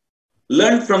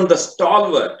 learned from the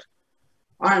stalwart,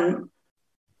 and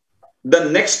the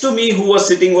next to me who was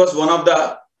sitting was one of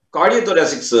the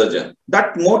cardiothoracic surgeon.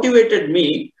 That motivated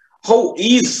me how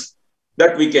ease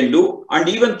that we can do, and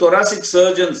even thoracic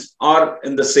surgeons are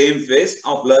in the same phase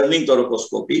of learning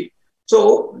thoracoscopy.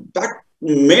 So that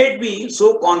made me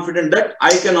so confident that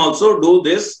I can also do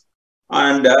this,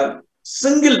 and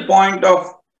single point of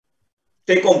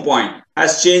take-home point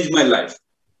has changed my life.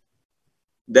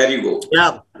 There you go.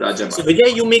 Yeah. Raja. So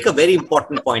Vijay, you make a very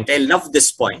important point. I love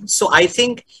this point. So I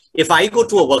think if I go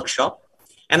to a workshop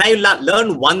and I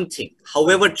learn one thing,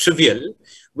 however trivial,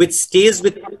 which stays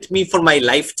with me for my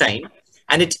lifetime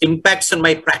and it impacts on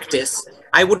my practice,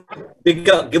 I would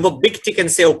give a big tick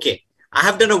and say, okay, I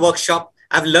have done a workshop.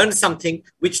 I've learned something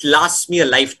which lasts me a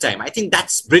lifetime. I think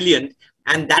that's brilliant.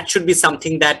 And that should be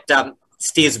something that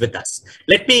stays with us.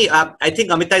 Let me, I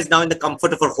think Amita is now in the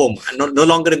comfort of her home and no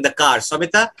longer in the car. So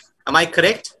Amita, am I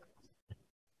correct?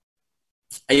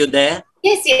 Are you there?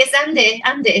 Yes, I'm there,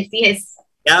 yes.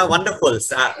 Yeah, wonderful.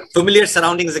 Familiar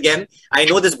surroundings again. I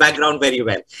know this background very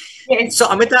well. Yes. So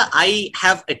Amita, I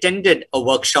have attended a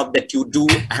workshop that you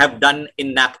have done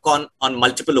in NAPCon on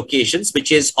multiple occasions,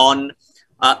 which is on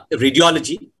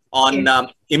radiology,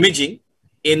 on imaging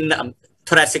in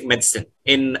thoracic medicine,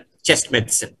 in chest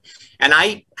medicine. And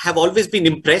I have always been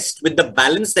impressed with the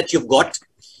balance that you've got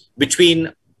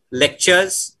between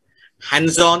lectures,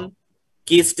 hands-on,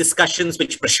 case discussions,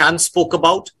 which Prashant spoke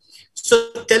about.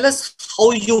 So tell us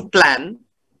how you plan,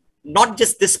 not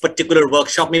just this particular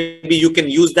workshop, maybe you can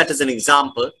use that as an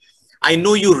example. I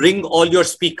know you ring all your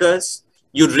speakers,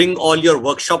 you ring all your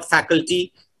workshop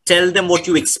faculty, tell them what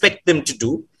you expect them to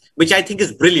do, which I think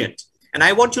is brilliant. And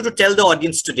I want you to tell the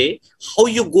audience today how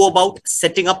you go about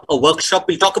setting up a workshop.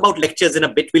 We'll talk about lectures in a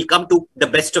bit. We'll come to the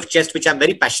best of chest, which I'm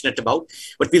very passionate about.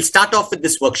 But we'll start off with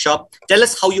this workshop. Tell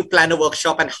us how you plan a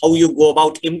workshop and how you go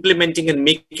about implementing and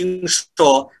making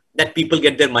sure that people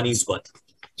get their money's worth.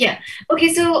 Yeah.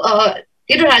 Okay. So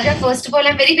Raja, first of all,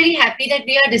 I'm very, very happy that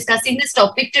we are discussing this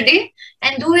topic today.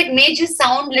 And though it may just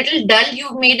sound a little dull,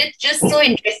 you've made it just so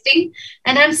interesting.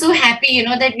 And I'm so happy,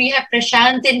 that we have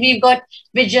Prashant and we've got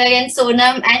Vijay and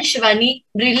Sonam and Shivani,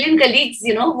 brilliant colleagues,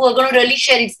 who are going to really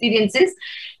share experiences.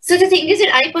 So the thing is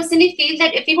that I personally feel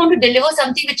that if we want to deliver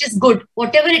something which is good,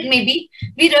 whatever it may be,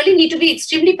 we really need to be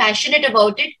extremely passionate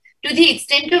about it to the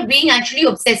extent of being actually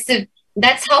obsessive.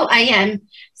 That's how I am.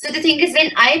 So the thing is,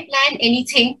 when I plan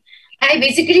anything, I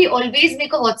basically always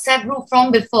make a WhatsApp group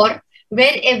from before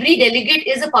where every delegate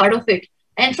is a part of it.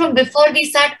 And from before we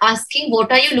start asking,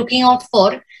 what are you looking out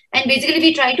for? And basically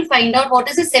we try to find out what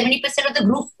is the 70% of the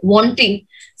group wanting.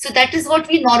 So that is what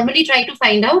we normally try to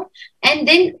find out. And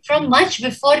then from much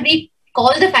before we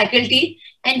call the faculty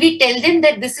and we tell them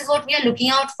that this is what we are looking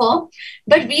out for,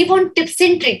 but we want tips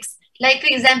and tricks. Like, for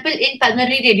example, in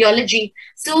pulmonary radiology.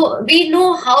 So we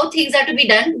know how things are to be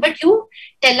done, but you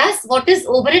tell us what is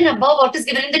over and above what is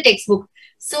given in the textbook.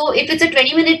 So if it's a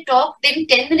 20-minute talk, then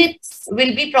 10 minutes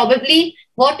will be probably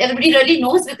what everybody really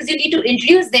knows because you need to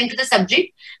introduce them to the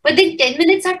subject. But then 10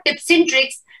 minutes are tips and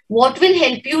tricks. What will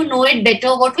help you know it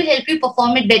better? What will help you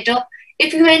perform it better?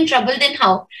 If you are in trouble, then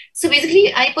how? So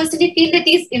basically, I personally feel that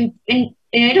these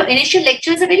initial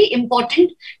lectures are very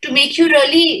important to make you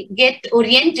really get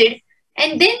oriented.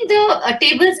 And then the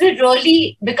tables will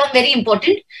really become very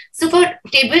important. So for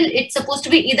table, it's supposed to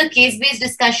be either case-based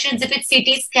discussions, if it's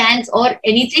CT scans or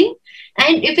anything.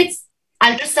 And if it's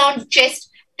ultrasound chest,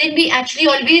 then we actually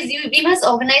we must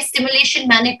organize simulation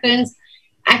mannequins,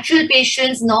 actual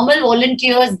patients, normal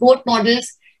volunteers, boat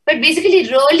models, but basically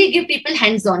really give people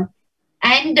hands-on.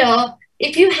 And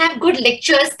if you have good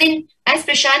lectures, then as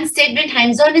Prashant said, when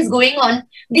hands-on is going on,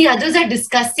 the others are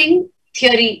discussing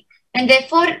theory. And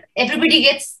therefore, everybody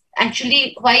gets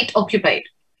actually quite occupied.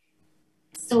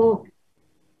 So,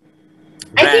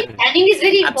 I think planning is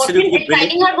very important in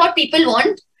finding out what people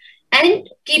want and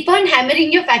keep on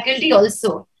hammering your faculty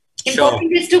also.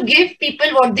 Important is to give people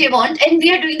what they want, and we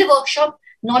are doing the workshop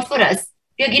not for us.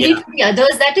 We are giving to the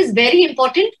others. That is very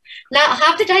important. Now,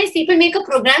 half the times people make a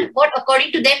program, what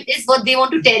according to them is what they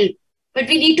want to tell. But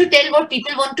we need to tell what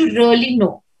people want to really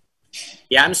know.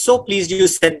 Yeah, I'm so pleased you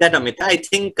said that, Amita. I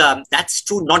think that's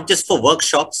true not just for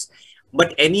workshops,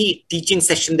 but any teaching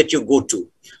session that you go to.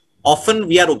 Often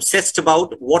we are obsessed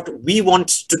about what we want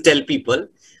to tell people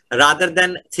rather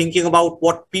than thinking about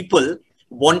what people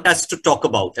want us to talk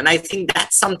about. And I think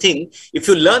that's something, if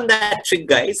you learn that trick,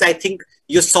 guys, I think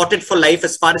you're sorted for life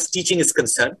as far as teaching is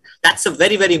concerned. That's a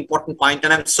very, very important point.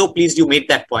 And I'm so pleased you made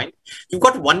that point. You've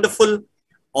got a wonderful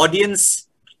audience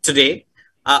today,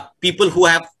 people who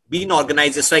have been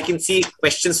organizers. So I can see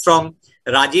questions from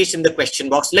Rajesh in the question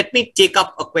box. Let me take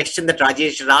up a question that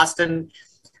Rajesh asked. And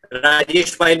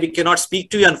Rajesh, while we cannot speak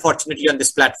to you, unfortunately, on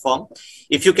this platform,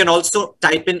 if you can also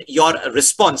type in your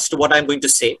response to what I'm going to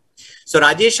say. So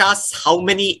Rajesh asks, how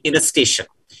many in a station?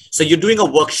 So you're doing a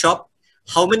workshop.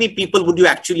 How many people would you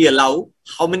actually allow?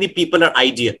 How many people are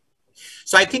ideal?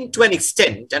 So I think to an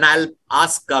extent, and I'll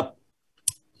ask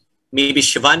maybe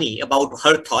Shivani about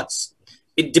her thoughts,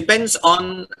 it depends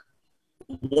on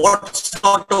what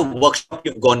sort of workshop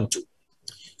you've gone to.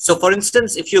 So for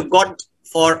instance, if you've gone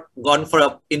for an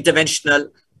interventional,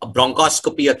 a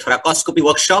bronchoscopy, a thoracoscopy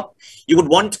workshop, you would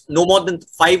want no more than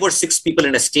 5 or 6 people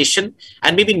in a station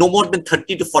and maybe no more than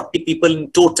 30 to 40 people in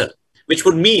total, which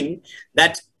would mean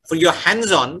that for your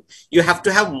hands-on, you have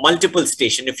to have multiple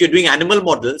stations. If you're doing animal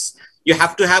models, you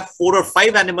have to have 4 or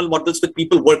 5 animal models with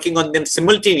people working on them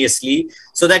simultaneously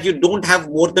so that you don't have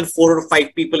more than 4 or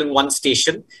 5 people in one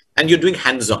station and you're doing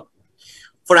hands-on.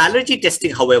 For allergy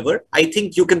testing, however, I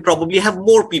think you can probably have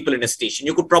more people in a station.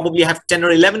 You could probably have 10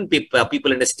 or 11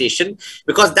 people in a station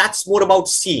because that's more about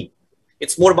seeing.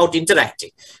 It's more about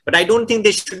interacting. But I don't think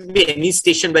there should be any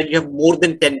station where you have more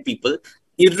than 10 people,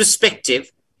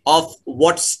 irrespective of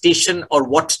what station or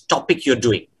what topic you're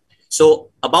doing. So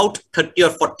about 30 or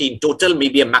 40 in total,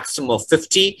 maybe a maximum of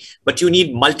 50, but you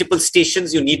need multiple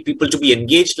stations. You need people to be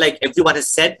engaged, like everyone has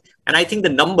said. And I think the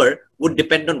number would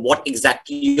depend on what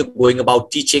exactly you're going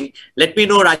about teaching. Let me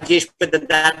know, Rajesh, whether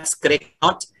that's correct or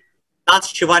not.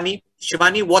 Ask Shivani.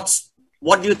 Shivani,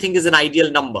 what do you think is an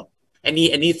ideal number?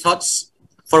 Any thoughts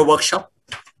for a workshop?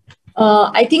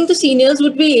 I think the seniors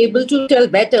would be able to tell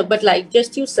better, but like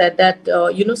just you said that,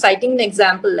 citing an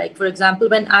example, like for example,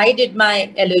 when I did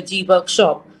my allergy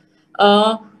workshop,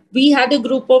 we had a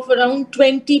group of around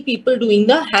 20 people doing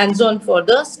the hands-on for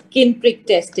the skin prick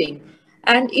testing.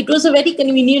 And it was a very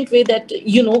convenient way that,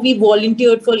 we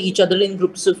volunteered for each other in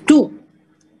groups of 2.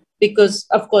 Because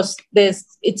of course,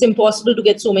 it's impossible to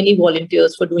get so many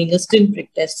volunteers for doing a skin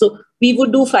prick test. So we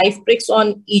would do 5 pricks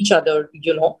on each other,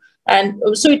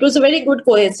 And so it was a very good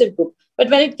cohesive group. But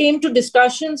when it came to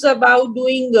discussions about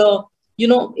doing,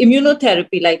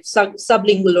 immunotherapy, like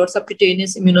sublingual or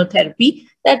subcutaneous immunotherapy,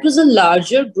 that was a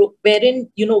larger group wherein,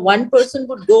 one person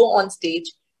would go on stage,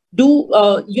 do,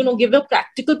 give a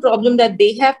practical problem that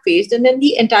they have faced, and then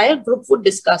the entire group would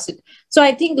discuss it. So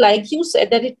I think, like you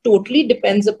said, that it totally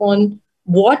depends upon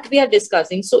what we are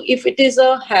discussing. So if it is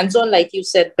a hands-on, like you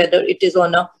said, whether it is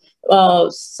on a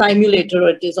simulator or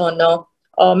it is on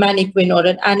a mannequin or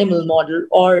an animal model,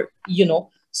 or,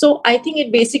 so I think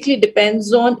it basically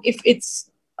depends on if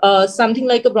it's something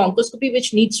like a bronchoscopy,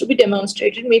 which needs to be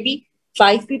demonstrated, maybe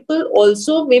 5 people,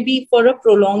 also maybe for a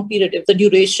prolonged period. If the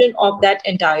duration of that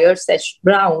entire session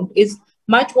round is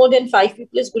much more than 5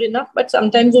 people is good enough, but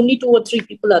sometimes only 2 or 3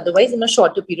 people otherwise in a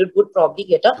shorter period would probably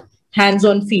get a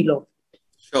hands-on feel of.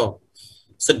 Sure.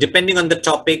 So depending on the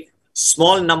topic,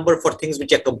 small number for things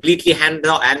which are completely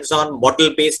hands-on,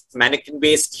 model-based,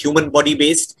 mannequin-based, human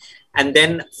body-based, and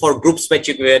then for groups where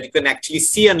you can actually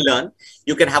see and learn,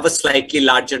 you can have a slightly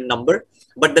larger number,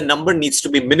 but the number needs to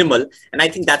be minimal. And I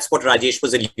think that's what Rajesh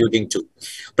was alluding to.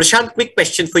 Prashant, quick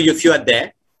question for you if you are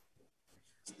there.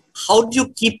 How do you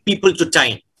keep people to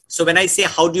time? So when I say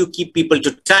how do you keep people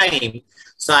to time,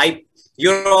 so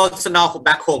you're also now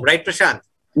back home, right, Prashant?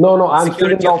 No, I'm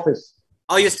still in the office.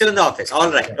 Oh, you're still in the office. All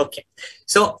right. Okay.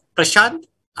 So Prashant,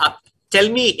 tell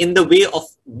me, in the way of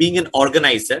being an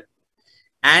organizer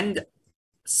and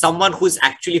someone who is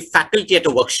actually faculty at a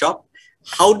workshop,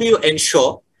 how do you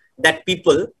ensure that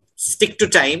people stick to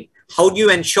time? How do you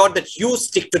ensure that you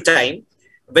stick to time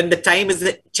when the time is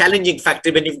a challenging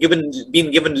factor, when you've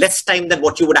been given less time than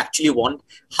what you would actually want?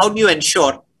 How do you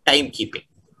ensure timekeeping?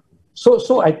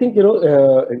 So I think,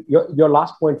 your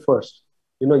last point first,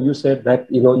 you said that,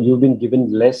 you've been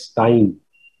given less time,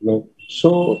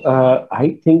 So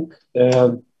I think,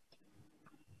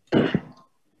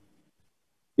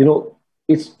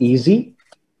 it's easy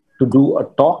to do a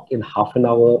talk in half an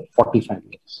hour, 45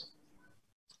 minutes.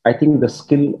 I think the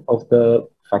skill of the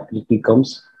faculty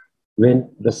comes when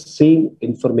the same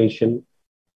information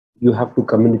you have to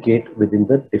communicate within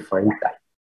the defined time.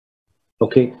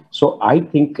 Okay, so I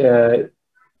think,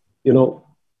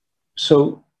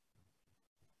 so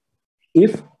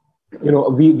if,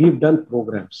 we've done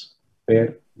programs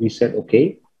where we said,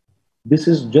 okay, this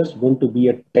is just going to be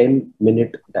a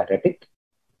 10-minute didactic,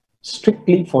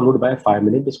 strictly followed by a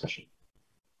 5-minute discussion.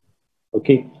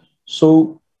 Okay,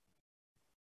 so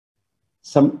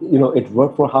it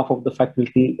worked for half of the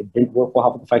faculty, it didn't work for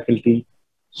half of the faculty.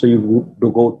 So you would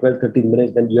go 12, 13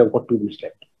 minutes, then you have got 2 minutes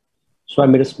left. So I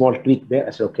made a small tweak there.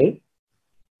 I said, okay,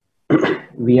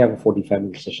 we have a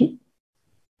 45-minute session,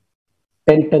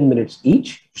 10 minutes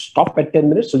each, stop at 10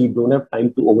 minutes so you don't have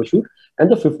time to overshoot. And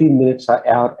the 15 minutes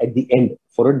are at the end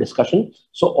for a discussion.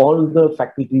 So all the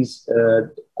faculty's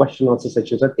question answer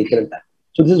sessions are taken at that.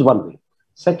 So this is one way.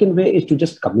 Second way is to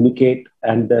just communicate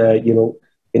and,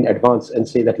 in advance and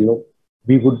say that,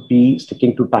 we would be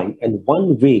sticking to time. And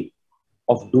one way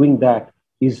of doing that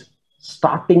is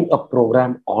starting a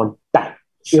program on time.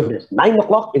 If it is 9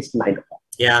 o'clock, it's 9 o'clock.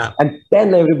 Yeah. And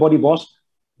then everybody was,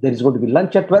 there is going to be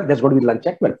lunch at 12, there's going to be lunch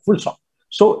at 12, full stop.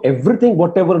 So everything,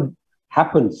 whatever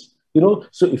happens,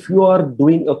 so if you are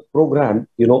doing a program,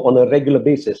 on a regular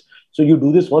basis, so you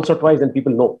do this once or twice and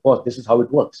people know, oh, this is how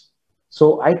it works.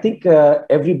 So I think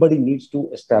everybody needs to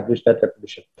establish that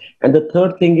repetition. And the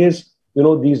third thing is,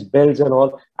 these bells and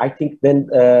all, I think then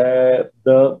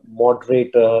the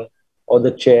moderator or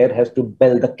the chair has to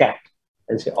bell the cat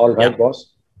and say, all right,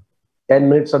 boss, 10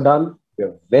 minutes are done.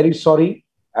 We're very sorry.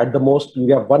 At the most,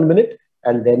 you have 1 minute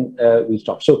and then we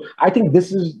stop. So I think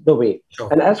this is the way. Sure.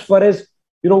 And as far as,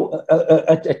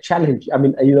 a challenge,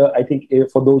 I think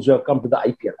for those who have come to the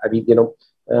IPL,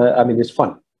 it's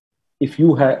fun. If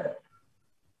you have,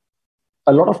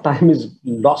 a lot of time is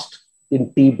lost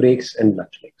in tea breaks and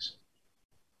lunch breaks.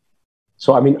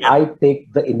 So, I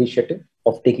take the initiative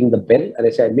of taking the bell and I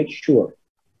say, I make sure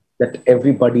that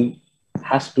everybody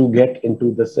has to get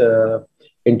into this,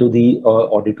 into the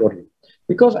auditorium.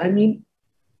 Because,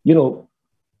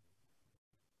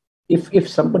 if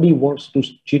somebody wants to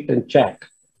chit and chat,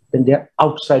 then they're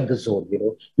outside the zone,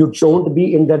 You don't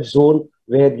be in that zone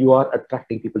where you are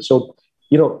attracting people. So,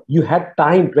 you had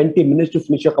time, 20 minutes to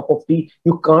finish a cup of tea.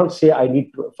 You can't say, I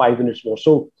need 5 minutes more.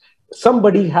 So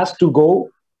somebody has to go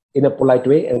in a polite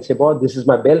way and say, boy, this is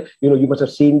my bell. You must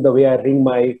have seen the way I ring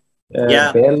my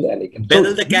bell. And bell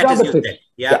the cat is used there.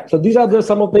 Yeah. So these are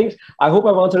some of the things. I hope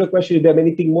I've answered your question. If there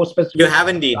anything more specific? You have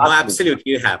indeed. No,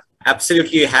 absolutely you have.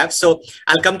 Absolutely you have. So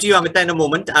I'll come to you, Amita, in a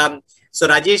moment. So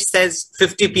Rajesh says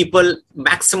 50 people,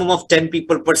 maximum of 10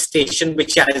 people per station,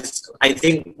 which is, I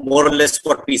think, more or less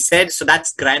what we said. So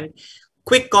that's grand.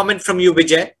 Quick comment from you,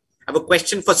 Vijay. I have a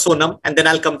question for Sonam, and then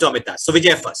I'll come to Amita. So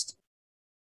Vijay first.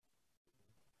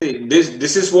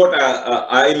 This is what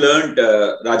I learned,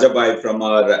 Rajabhai, from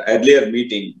our earlier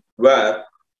meeting, where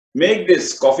make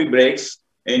this coffee breaks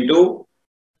into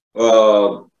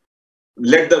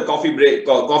let the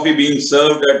coffee being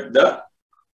served at the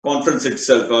conference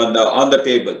itself on the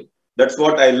table. That's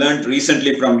what I learned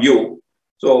recently from you.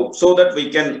 So that we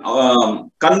can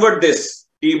convert this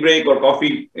tea break or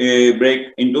coffee break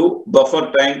into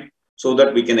buffer time so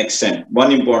that we can extend.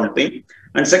 One important thing.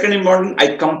 And second important,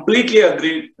 I completely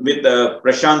agree with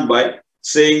Prashant by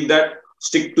saying that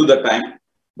stick to the time.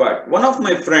 But one of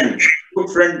my friends, good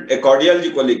friend, a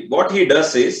cardiology colleague, what he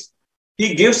does is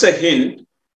he gives a hint.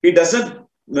 He doesn't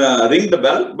ring the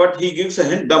bell, but he gives a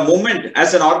hint. The moment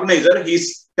as an organizer, he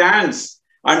stands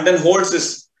and then holds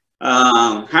his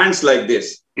hands like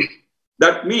this.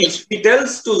 That means he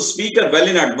tells to speaker well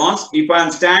in advance, if I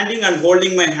am standing and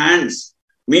holding my hands,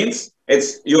 means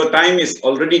your time is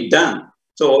already done.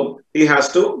 So he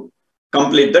has to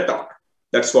complete the talk.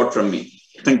 That's what from me.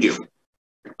 Thank you.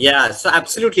 Yeah, so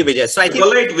absolutely, Vijay. So I think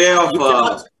polite way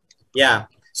of yeah.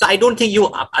 So I don't think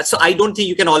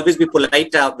you can always be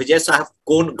polite, Vijay. So I have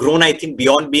grown, I think,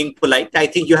 beyond being polite. I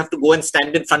think you have to go and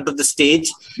stand in front of the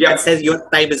stage and says your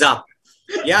time is up.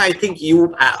 Yeah, I think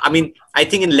I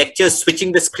think in lectures,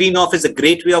 switching the screen off is a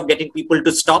great way of getting people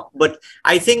to stop. But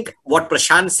I think what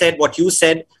Prashant said, what you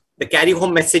said, the carry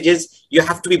home message is you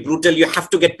have to be brutal. You have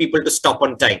to get people to stop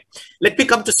on time. Let me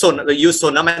come to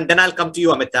Sonam, and then I'll come to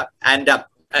you, Amita, and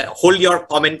hold your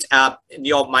comment in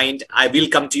your mind. I will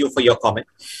come to you for your comment.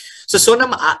 So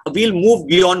Sonam, we'll move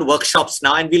beyond workshops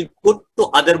now, and we'll go to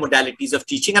other modalities of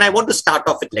teaching. And I want to start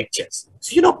off with lectures.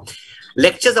 So,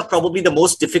 lectures are probably the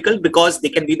most difficult because they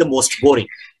can be the most boring.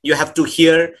 You have to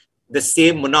hear the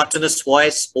same monotonous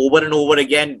voice over and over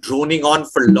again, droning on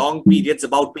for long periods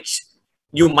about which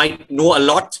you might know a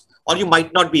lot or you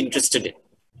might not be interested in.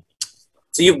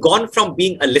 So you've gone from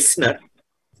being a listener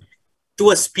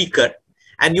to a speaker,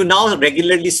 and you now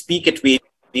regularly speak at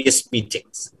various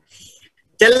meetings.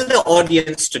 Tell the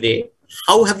audience today,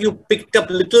 how have you picked up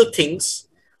little things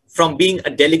from being a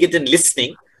delegate and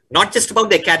listening, not just about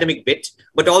the academic bit,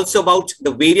 but also about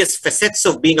the various facets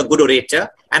of being a good orator,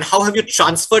 and how have you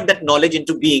transferred that knowledge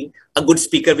into being a good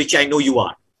speaker, which I know you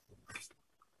are?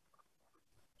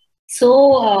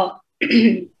 So,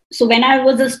 so when I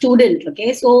was a student,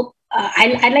 okay, so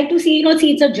I'd like to see,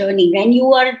 it's a journey. When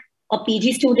you are a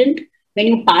PG student, when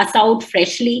you pass out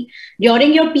freshly,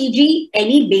 during your PG,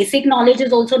 any basic knowledge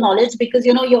is also knowledge, because,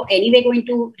 you're anyway going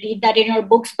to read that in your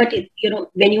books, but,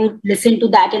 when you listen to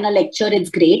that in a lecture, it's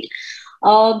great.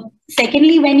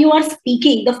 Secondly, when you are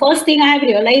speaking, the first thing I have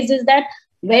realized is that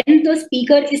when the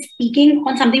speaker is speaking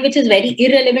on something which is very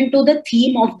irrelevant to the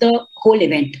theme of the whole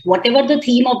event, whatever the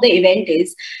theme of the event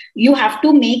is, you have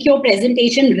to make your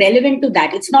presentation relevant to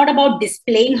that. It's not about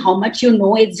displaying how much you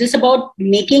know. It's just about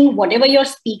making whatever you're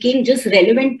speaking just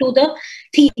relevant to the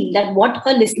theme, that what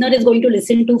a listener is going to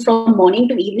listen to from morning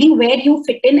to evening, where you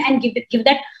fit in and give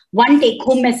that one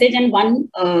take-home message and one,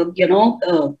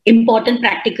 important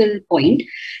practical point.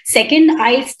 Second,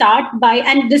 I start by,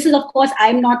 and this is, of course,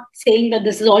 I'm not saying that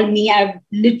this is all me. I've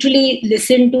literally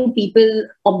listened to people,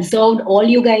 observed all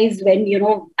you guys when,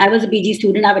 I was a PG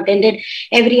student. I've attended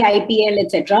every IPL,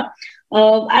 etc.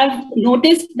 I've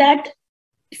noticed that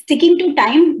sticking to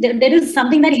time, there is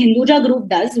something that Hinduja group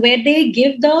does where they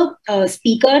give the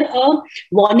speaker a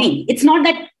warning. It's not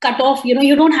that cut off,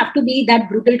 you don't have to be that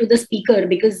brutal to the speaker,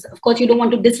 because of course you don't want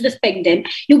to disrespect them.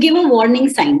 You give a warning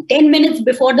sign 10 minutes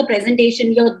before the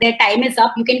presentation, their time is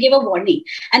up, you can give a warning.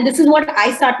 And this is what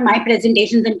I start my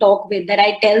presentations and talk with, that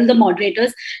I tell the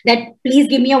moderators that please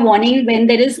give me a warning when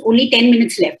there is only 10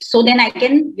 minutes left. So then I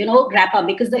can, wrap up,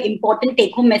 because the important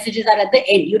take home messages are at the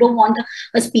end. You don't want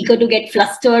a speaker to get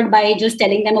flustered by just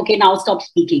telling them, okay, now stop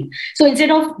speaking. So instead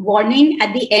of warning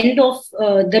at the end of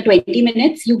the 20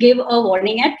 minutes, you give a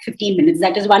warning at 15 minutes.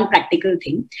 That is one practical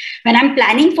thing. When I'm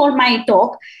planning for my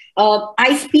talk,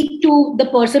 I speak to the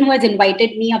person who has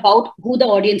invited me about who the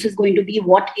audience is going to be,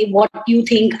 what you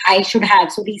think I should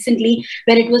have. So recently,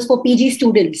 where it was for PG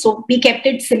students, so we kept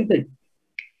it simple.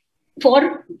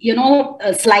 For,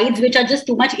 slides which are just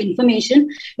too much information,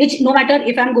 which no matter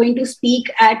if I'm going to speak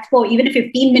for even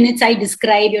 15 minutes, I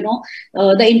describe,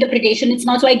 the interpretation, it's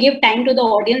not. So I give time to the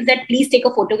audience that please take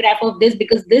a photograph of this,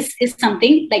 because this is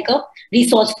something like a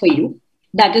resource for you.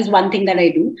 That is one thing that I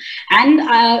do. And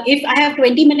if I have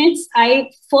 20 minutes, I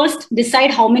first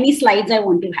decide how many slides I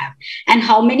want to have and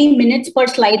how many minutes per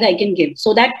slide I can give,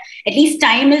 so that at least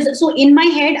time is, so in my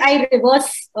head, I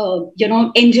reverse,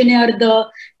 engineer the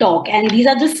talk. And these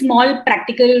are the small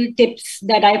practical tips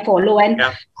that I follow. And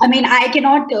I mean, I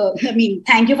cannot,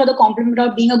 thank you for the compliment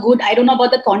of being a good, I don't know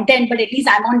about the content, but at least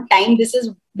I'm on time. This is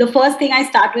the first thing I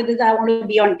start with, is I want to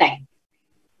be on time.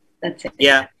 That's it.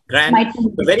 Yeah. Grand.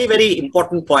 Very, very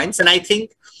important points. And I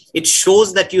think it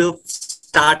shows that you have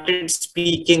started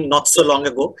speaking not so long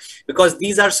ago, because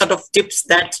these are sort of tips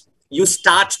that you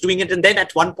start doing it. And then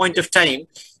at one point of time,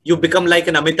 you become like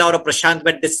an Amita or a Prashant,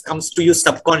 but this comes to you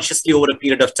subconsciously over a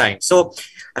period of time. So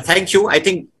thank you. I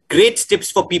think great tips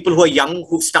for people who are young,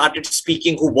 who've started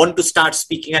speaking, who want to start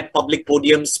speaking at public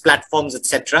podiums, platforms,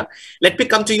 etc. Let me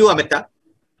come to you, Amita.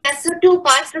 So two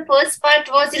parts. The first part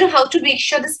was, how to make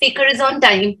sure the speaker is on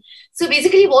time. So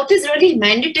basically, what is really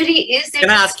mandatory is that—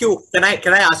 Can I ask you? Can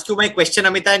I ask you my question,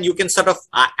 Amita, and you can sort of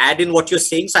add in what you're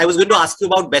saying? So I was going to ask you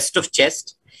about best of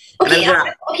chest. Okay.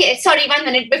 Okay. Sorry, 1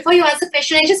 minute before you ask the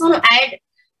question. I just want to add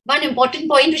one important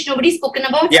point which nobody's spoken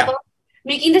about. About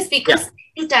making the speakers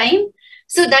to time.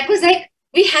 So that was like,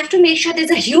 we have to make sure there's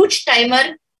a huge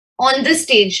timer on the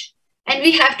stage, and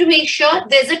we have to make sure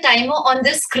there's a timer on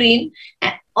the screen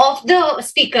of the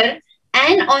speaker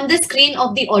and on the screen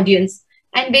of the audience.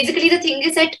 And basically the thing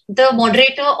is that the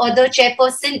moderator or the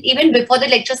chairperson, even before the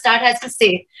lecture start, has to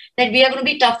say that we are going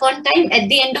to be tough on time. At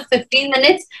the end of 15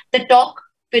 minutes, the talk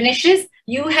finishes.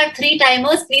 You have 3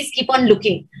 timers. Please keep on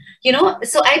looking.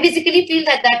 So I basically feel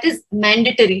that that is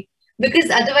mandatory, because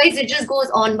otherwise it just goes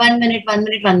on 1 minute, 1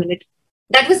 minute, 1 minute.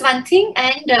 That was one thing.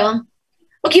 And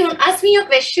okay, ask me your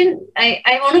question.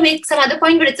 I want to make some other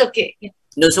point, but it's okay.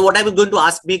 No, so what I was going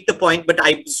to make the point, but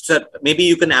maybe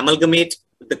you can amalgamate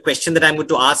the question that I'm going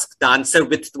to ask, the answer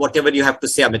with whatever you have to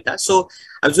say, Amita. So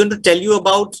I was going to tell you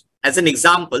about, as an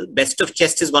example, Best of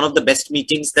Chest is one of the best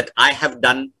meetings that I have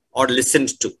done or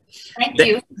listened to. Thank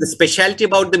you. The specialty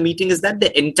about the meeting is that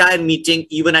the entire meeting,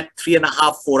 even at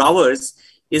 3.5, 4 hours,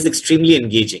 is extremely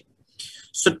engaging.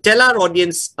 So tell our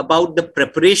audience about the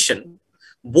preparation,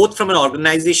 both from an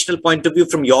organizational point of view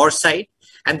from your side,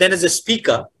 and then as a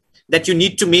speaker, that you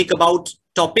need to make about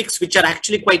topics which are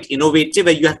actually quite innovative,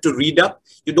 where you have to read up.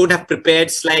 You don't have prepared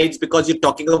slides because you're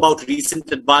talking about recent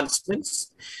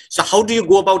advancements. So how do you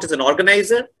go about as an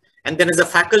organizer and then as a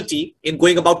faculty in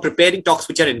going about preparing talks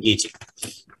which are engaging?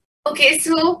 Okay,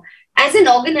 so as an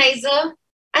organizer,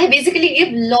 I basically give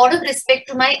a lot of respect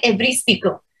to my every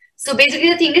speaker. So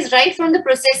basically the thing is, right from the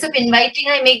process of inviting,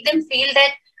 I make them feel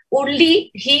that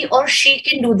only he or she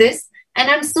can do this. And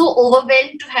I'm so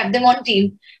overwhelmed to have them on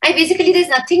team. There's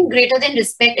nothing greater than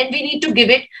respect, and we need to give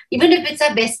it, even if it's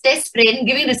our bestest friend.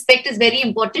 Giving respect is very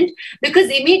important, because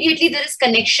immediately there is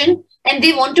connection and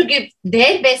they want to give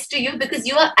their best to you, because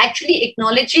you are actually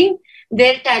acknowledging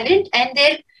their talent and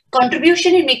their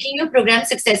contribution in making your program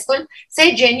successful. So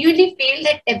I genuinely feel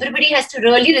that everybody has to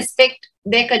really respect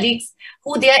their colleagues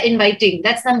who they are inviting.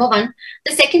 That's number one.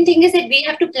 The second thing is that we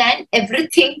have to plan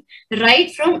everything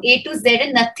right from A to Z,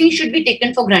 and nothing should be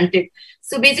taken for granted.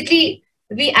 So basically,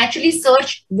 we actually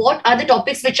search what are the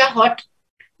topics which are hot,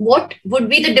 what would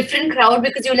be the different crowd,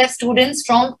 because you'll have students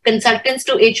from consultants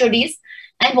to HODs,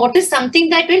 and what is something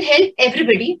that will help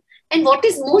everybody. And what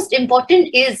is most important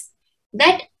is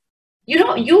that,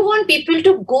 you want people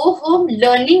to go home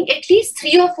learning at least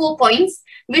 3 or 4 points,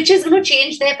 which is going to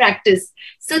change their practice.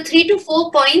 So 3 to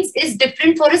 4 points is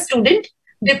different for a student,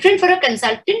 different for a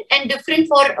consultant, and different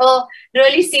for a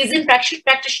really seasoned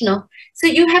practitioner. So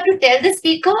you have to tell the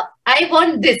speaker, I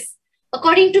want this.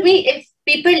 According to me, if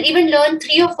people even learn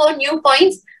 3 or 4 new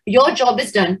points, your job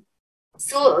is done.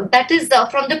 So that is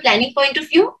from the planning point of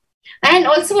view. And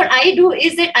also what I do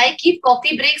is that I keep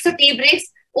coffee breaks or tea breaks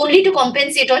only to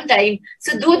compensate on time.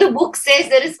 So though the book says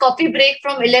there is coffee break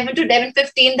from 11 to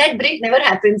 11:15, that break never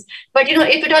happens. But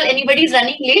if at all anybody is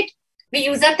running late, we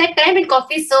use up that time and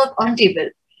coffee is served on table.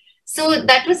 So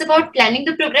that was about planning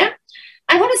the program.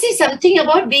 I want to say something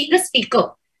about being a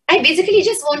speaker. I basically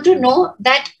just want to know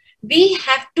that we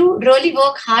have to really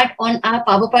work hard on our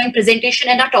PowerPoint presentation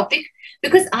and our topic,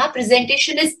 because our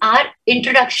presentation is our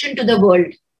introduction to the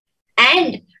world.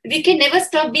 And we can never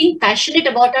stop being passionate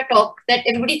about our talk, that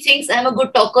everybody thinks I'm a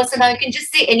good talker, so now I can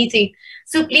just say anything.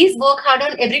 So please work hard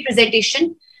on every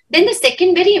presentation. Then the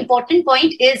second very important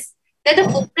point is that the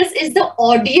focus is the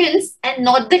audience and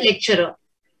not the lecturer.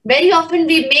 Very often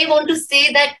we may want to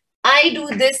say that I do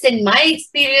this in my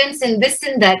experience and this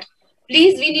and that.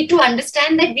 Please, we need to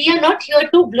understand that we are not here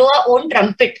to blow our own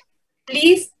trumpet.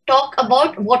 Please talk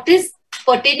about what is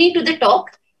pertaining to the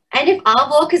talk And if our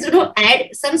work is to add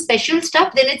some special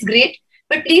stuff, then it's great.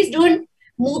 But please don't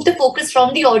move the focus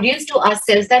from the audience to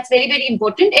ourselves. That's very, very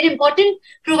important. And important,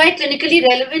 provide clinically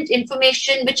relevant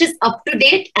information which is up to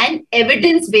date and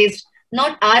evidence-based,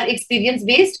 not our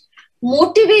experience-based.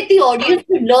 Motivate the audience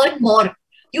to learn more.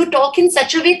 You talk in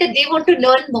such a way that they want to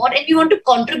learn more, and we want to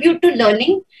contribute to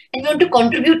learning, and we want to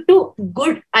contribute to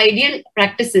good ideal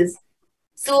practices.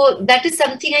 So that is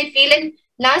something I feel. And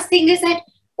last thing is that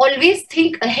always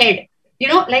think ahead.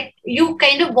 Like you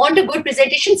kind of want a good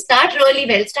presentation, start really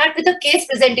well. Start with a case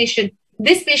presentation.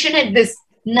 This patient had this.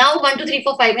 Now 1, 2, 3,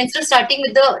 4, 5. Instead of starting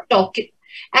with the talk.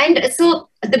 And so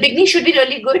the beginning should be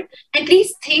really good. And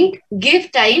please think,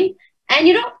 give time.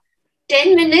 And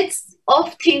 10 minutes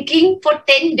of thinking for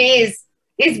 10 days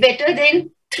is better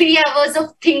than 3 hours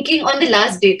of thinking on the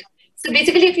last date. So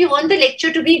basically, if you want the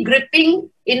lecture to be gripping,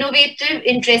 innovative,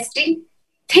 interesting,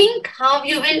 think how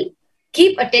you will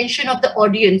keep attention of the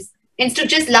audience instead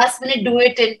of just last minute do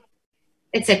it, and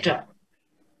etc.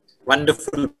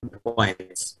 Wonderful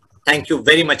points. Thank you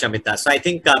very much, Amita. So I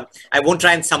think I won't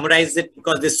try and summarize it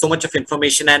because there's so much of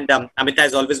information, and Amita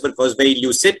as always was very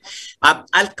lucid.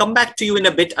 I'll come back to you in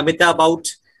a bit, Amita, about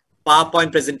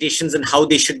PowerPoint presentations and how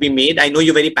they should be made. I know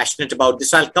you're very passionate about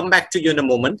this, so I'll come back to you in a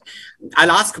moment.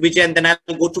 I'll ask Vijay and then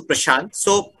I'll go to Prashant.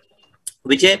 So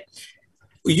Vijay,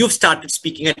 you've started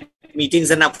speaking at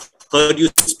meetings and I've heard you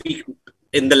speak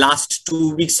in the last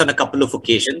 2 weeks on a couple of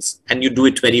occasions, and you do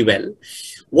it very well.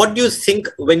 What do you think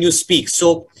when you speak?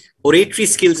 So oratory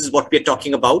skills is what we're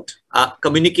talking about.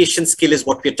 Communication skill is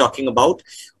what we're talking about.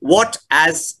 What,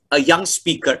 as a young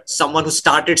speaker, someone who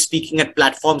started speaking at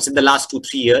platforms in the last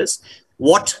 2-3 years,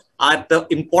 what are the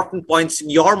important points in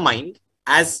your mind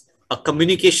as a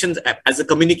communication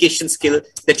skill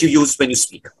that you use when you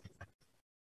speak?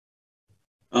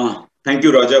 Thank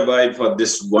you, Raja Bhai, for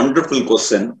this wonderful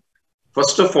question.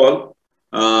 First of all,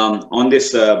 on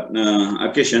this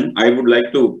occasion, I would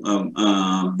like to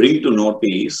bring to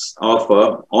notice of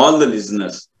all the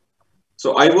listeners.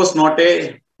 So I was not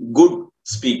a good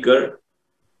speaker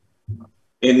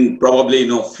in probably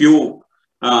few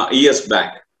years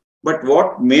back, but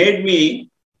what made me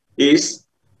is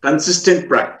consistent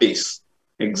practice.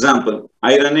 Example,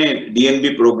 I run a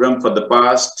DNB program for the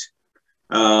past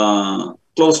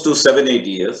close to 7-8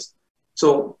 years.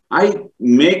 So I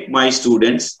make my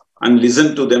students and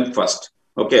listen to them first,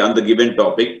 okay, on the given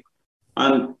topic.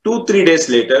 And 2-3 days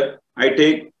later, I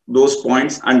take those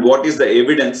points and what is the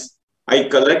evidence I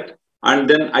collect, and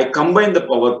then I combine the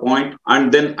PowerPoint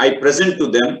and then I present to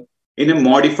them in a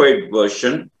modified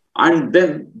version. And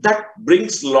then that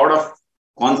brings a lot of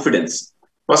confidence.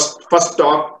 First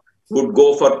talk would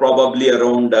go for probably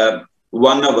around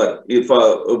 1 hour,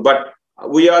 but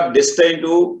we are destined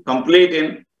to complete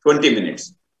in 20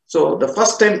 minutes. So the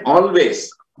first time,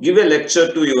 always give a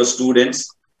lecture to your students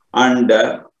and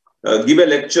give a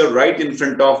lecture right in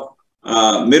front of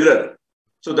mirror.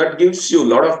 So that gives you a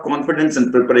lot of confidence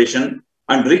and preparation,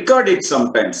 and record it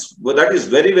sometimes. But that is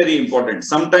very, very important.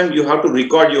 Sometimes you have to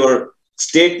record your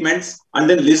statements and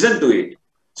then listen to it.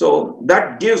 So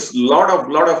that gives lot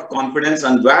of confidence,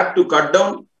 and where to cut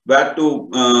down, where to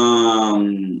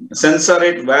censor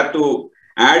it, where to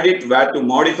add it, where to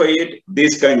modify it,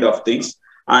 these kind of things.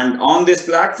 And on this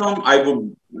platform, I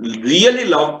would really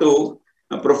love to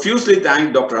profusely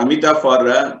thank Dr. Amita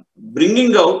for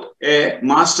bringing out a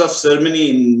master of ceremony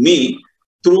in me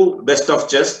through Best of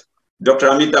Chess. Dr.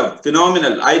 Amita,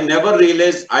 phenomenal. I never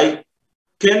realized I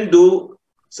can do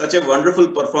such a wonderful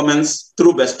performance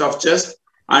through Best of Chess.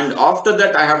 And after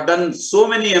that, I have done so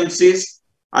many MCs.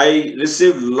 I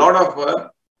received a lot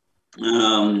of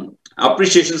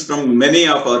appreciations from many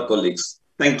of our colleagues.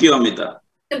 Thank you, Amita.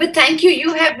 But thank you.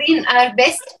 You have been our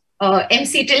best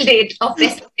MC till date of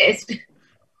Best of Chess.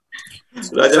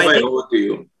 Raja Bhai, over to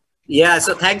you. Yeah,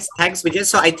 so thanks Vijay.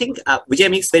 So I think Vijay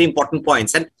makes very important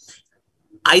points, and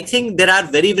I think there are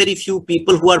very, very few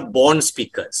people who are born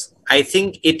speakers. I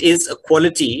think it is a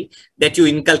quality that you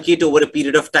inculcate over a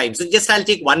period of time. So just I'll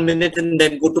take 1 minute and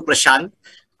then go to Prashant.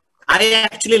 I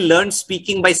actually learned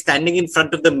speaking by standing in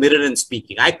front of the mirror and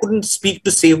speaking. I couldn't speak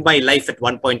to save my life at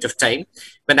one point of time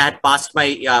when I had passed my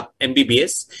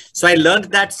MBBS. So I learned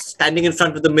that standing in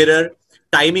front of the mirror,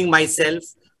 timing myself,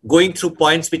 going through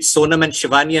points which Sonam and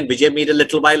Shivani and Vijay made a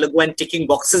little while ago, and ticking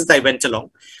boxes as I went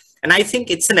along. And I think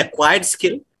it's an acquired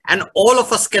skill, and all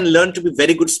of us can learn to be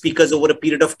very good speakers over a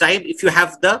period of time. If you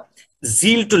have the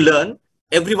zeal to learn,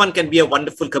 everyone can be a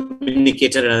wonderful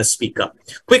communicator and a speaker.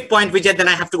 Quick point, Vijay, then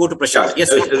I have to go to Prashant.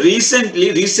 Yes,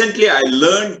 recently I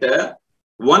learned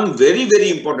one very, very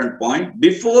important point.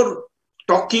 Before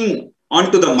talking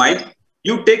onto the mic,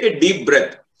 you take a deep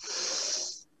breath.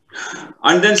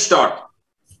 and then start.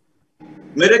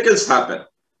 Miracles happen.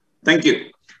 Thank you.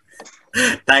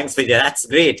 Thanks, Vijay. That's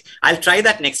great. I'll try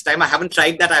that next time. I haven't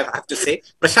tried that, I have to say.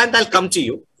 Prashant, I'll come to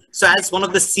you. So as one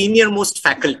of the senior most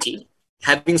faculty,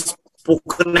 having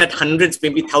spoken at hundreds,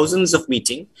 maybe thousands of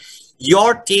meetings,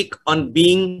 your take on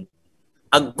being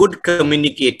a good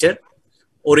communicator,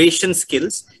 oration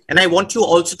skills, and I want you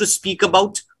also to speak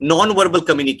about non-verbal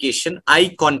communication,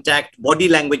 eye contact, body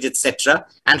language, etc.,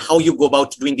 and how you go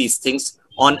about doing these things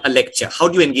on a lecture. How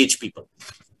do you engage people?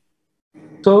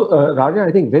 So, Raja,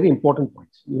 I think very important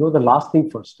points. You know, the last thing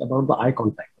first about the eye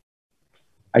contact.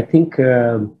 I think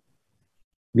the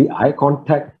eye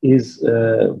contact is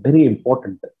very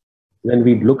important when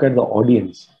we look at the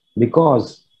audience,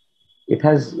 because it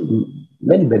has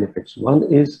many benefits. One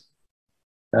is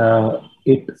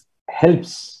it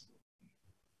helps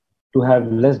to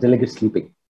have less delegate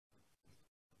sleeping.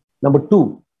 Number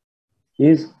two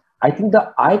is, I think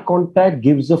the eye contact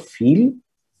gives a feel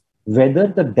whether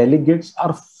the delegates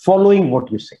are following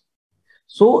what you say.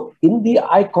 So in the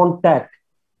eye contact,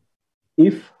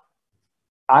 if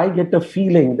I get a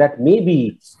feeling that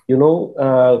maybe, you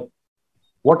know,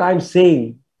 what I'm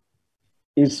saying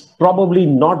is probably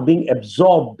not being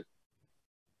absorbed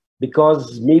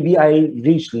because maybe I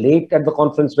reached late at the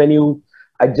conference venue,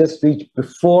 I just reached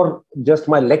before just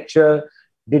my lecture,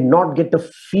 did not get the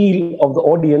feel of the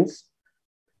audience.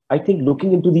 I think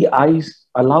looking into the eyes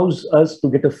allows us to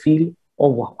get a feel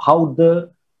of how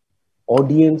the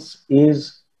audience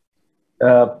is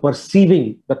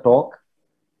perceiving the talk,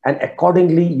 and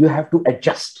accordingly you have to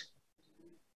adjust.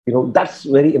 You know, that's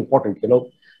very important. You know,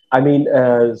 I mean,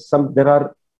 you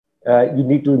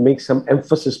need to make some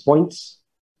emphasis points.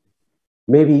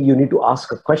 Maybe you need to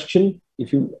ask a question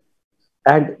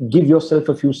and give yourself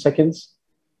a few seconds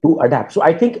to adapt. So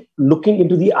I think looking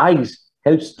into the eyes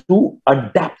helps to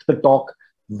adapt the talk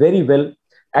very well.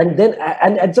 And then,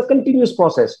 and it's a continuous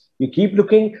process. You keep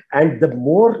looking, and the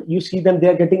more you see them,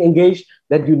 they're getting engaged,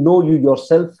 that you know you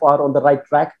yourself are on the right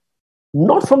track,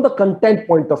 not from the content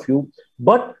point of view,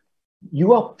 but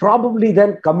you are probably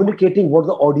then communicating what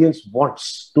the audience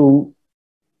wants to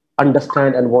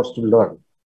understand and wants to learn.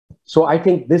 So I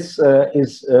think this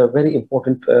is very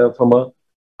important from an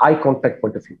eye contact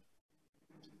point of view.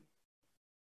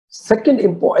 Second,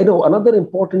 another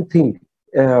important thing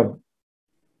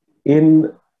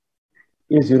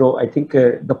is, you know, I think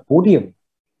the podium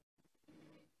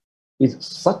is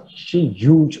such a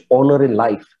huge honor in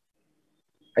life.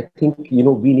 I think, you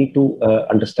know, we need to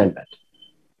understand that.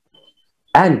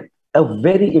 And a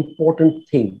very important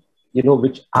thing, you know,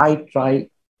 which I try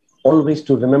always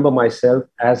to remember myself,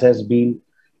 as has been,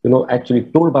 you know, actually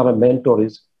told by my mentor,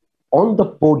 is on the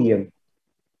podium,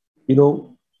 you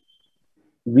know,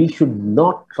 we should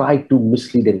not try to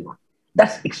mislead anyone.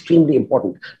 That's extremely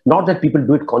important. Not that people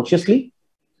do it consciously.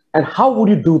 And how would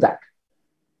you do that?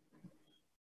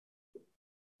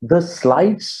 The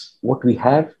slides, what we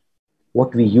have,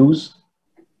 what we use,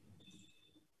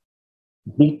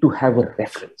 need to have a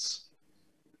reference.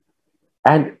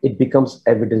 And it becomes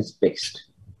evidence-based.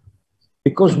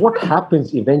 Because what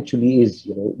happens eventually is,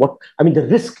 you know, the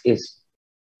risk is,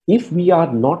 if we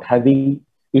are not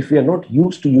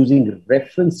used to using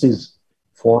references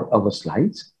for our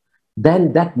slides,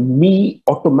 then that me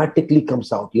automatically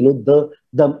comes out, you know,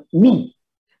 the me.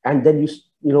 And then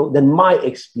then my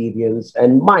experience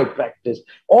and my practice,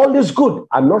 all is good.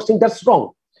 I'm not saying that's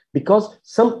wrong, because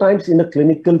sometimes in a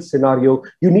clinical scenario,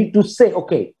 you need to say,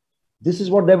 okay, this is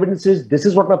what the evidence is, this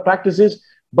is what my practice is,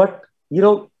 but, you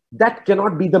know, that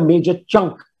cannot be the major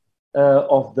chunk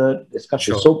of the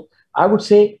discussion. Sure. So I would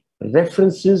say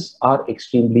references are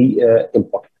extremely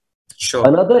important. Sure.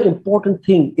 Another important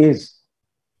thing is,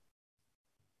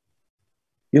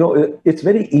 you know, it's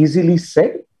very easily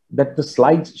said that the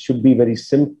slides should be very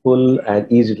simple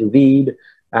and easy to read,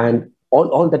 and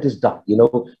all that is done. You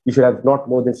know, you should have not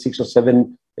more than 6 or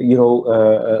 7, you know,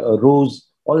 rows.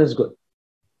 All is good.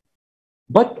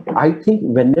 But I think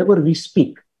whenever we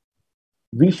speak,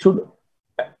 we should,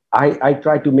 I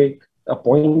try to make a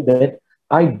point that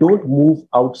I don't move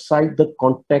outside the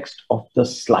context of the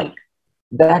slide.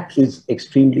 That is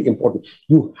extremely important.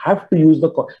 You have to use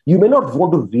you may not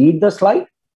want to read the slide,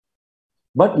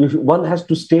 but one has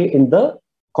to stay in the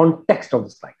context of the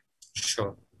slide.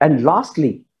 Sure. And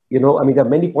lastly, you know, I mean, there are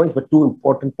many points, but 2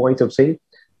 important points I would say.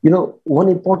 You know, one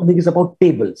important thing is about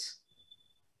tables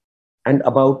and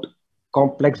about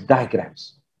complex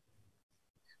diagrams.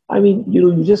 I mean, you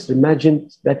know, you just imagine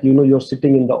that, you know, you're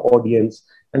sitting in the audience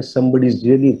and somebody's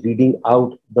really reading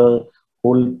out the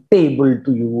whole table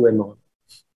to you and all.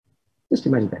 Just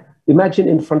imagine that. Imagine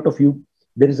in front of you,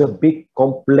 there is a big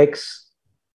complex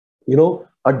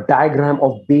a diagram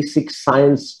of basic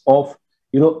science of,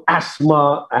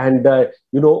 asthma and,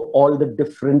 all the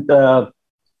different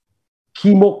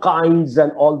chemokines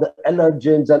and all the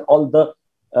allergens and all the,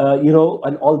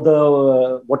 and all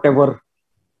the whatever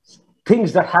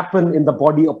things that happen in the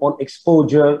body upon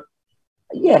exposure.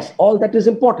 Yes, all that is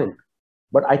important.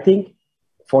 But I think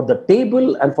for the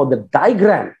table and for the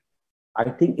diagram, I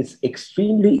think it's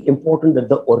extremely important that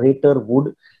the orator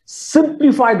would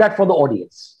simplify that for the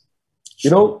audience.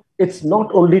 It's not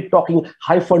only talking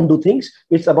high-fun things,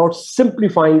 it's about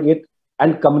simplifying it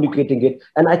and communicating it.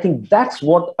 And I think that's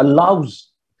what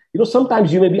allows,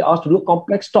 sometimes you may be asked to do a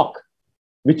complex talk,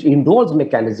 which involves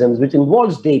mechanisms, which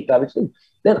involves data,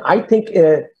 then I think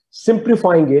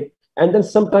simplifying it and then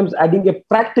sometimes adding a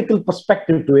practical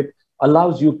perspective to it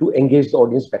allows you to engage the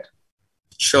audience better.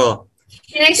 Sure.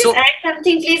 Can I just add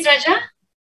something, please, Raja?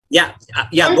 Yeah,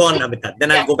 go on, Amita.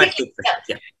 Then I'll go back to Prashant.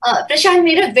 Yeah. Prashant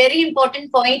made a very important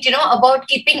point, about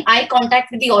keeping eye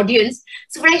contact with the audience.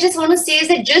 So what I just want to say is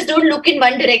that just don't look in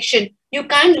one direction. You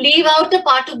can't leave out a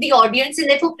part of the audience, and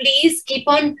therefore please keep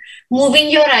on moving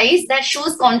your eyes. That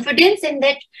shows confidence and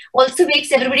that also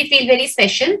makes everybody feel very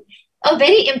special. A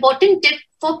very important tip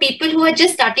for people who are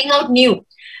just starting out new.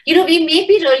 We may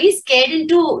be really scared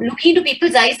into looking into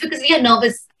people's eyes because we are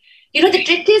nervous. The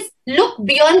trick is look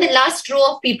beyond the last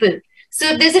row of people. So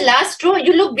if there's a last row,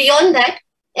 you look beyond that.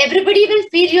 Everybody will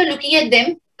feel you're looking at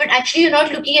them, but actually you're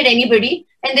not looking at anybody,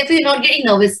 and therefore you're not getting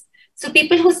nervous. So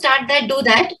people who start that, do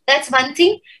that. That's one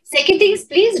thing. Second thing is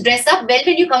please dress up well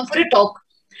when you come for a talk.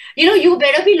 You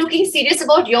better be looking serious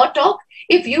about your talk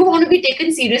if you want to be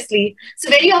taken seriously. So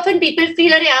very often people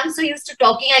feel, I'm so used to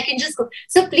talking, I can just go.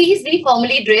 So please be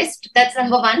formally dressed. That's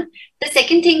number one. The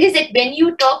second thing is that when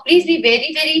you talk, please be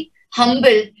very, very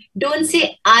humble. Don't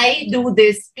say, I do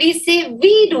this. Please say,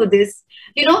 we do this.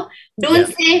 Don't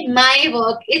say my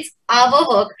work. It's our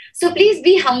work. So please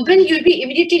be humble. You'll be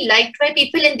immediately liked by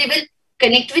people and they will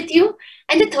connect with you.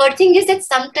 And the third thing is that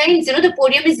sometimes, the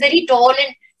podium is very tall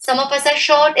and some of us are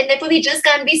short and therefore we just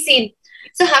can't be seen.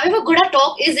 So however good our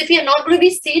talk is, if you're not going to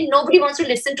be seen, nobody wants to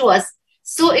listen to us.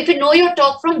 So if you know your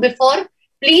talk from before,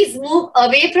 please move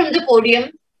away from the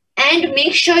podium and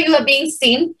make sure you are being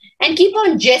seen and keep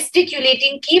on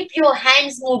gesticulating, keep your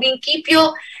hands moving, keep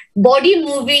your body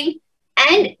moving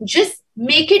and just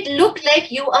make it look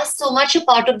like you are so much a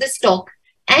part of this talk.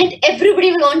 And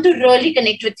everybody will want to really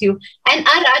connect with you. And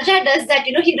our Raja does that,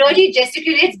 he really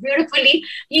gesticulates beautifully.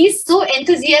 He's so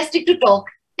enthusiastic to talk.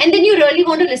 And then you really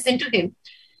want to listen to him.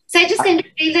 So I just kind of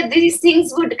feel that these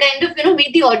things would kind of,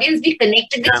 make the audience be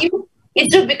connected with you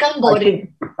instead of become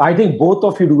boring. I think both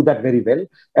of you do that very well.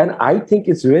 And I think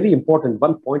it's very important.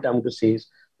 One point I'm going to say is,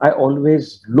 I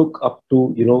always look up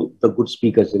to, the good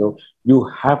speakers, you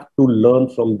have to learn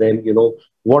from them,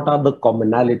 what are the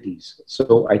commonalities.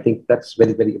 So I think that's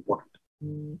very, very important.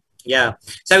 Yeah.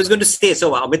 So I was going to say,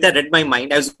 so Amita read my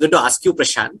mind. I was going to ask you,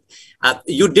 Prashant,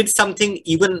 you did something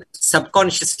even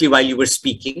subconsciously while you were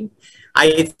speaking.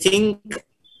 I think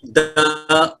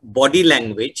the body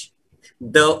language,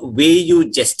 the way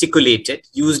you gesticulated,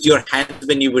 used your hands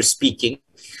when you were speaking,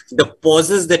 the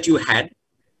pauses that you had,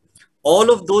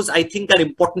 all of those, I think, are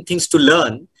important things to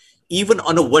learn, even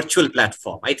on a virtual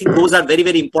platform. I think those are very,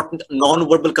 very important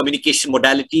non-verbal communication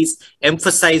modalities,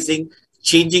 emphasizing,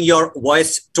 changing your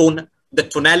voice tone, the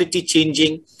tonality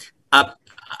changing.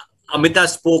 Amita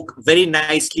spoke very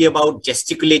nicely about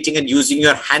gesticulating and using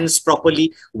your hands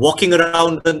properly, walking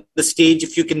around on the stage,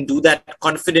 if you can do that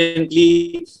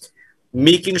confidently,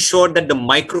 making sure that the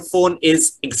microphone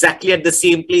is exactly at the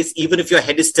same place, even if your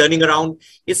head is turning around,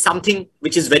 is something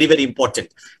which is very, very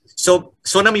important. So,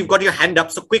 Sonam, you've got your hand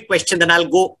up. So, quick question, then I'll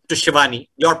go to Shivani.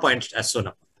 Your point,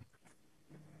 Sonam.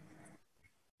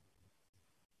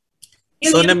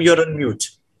 Sonam, you're on mute.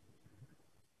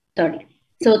 Sorry.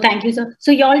 So thank you, sir. So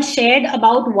you all shared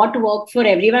about what worked for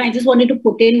everyone. I just wanted to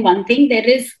put in one thing. There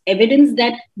is evidence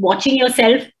that watching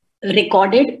yourself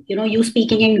recorded, you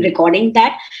speaking and recording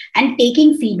that and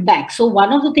taking feedback. So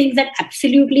one of the things that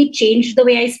absolutely changed the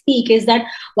way I speak is that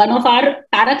one of our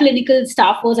paraclinical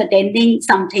staff was attending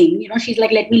something, she's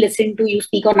like, let me listen to you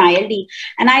speak on ILD.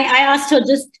 And I asked her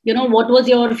just, what was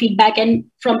your feedback? And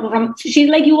from she's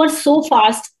like, you were so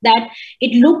fast that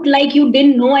it looked like you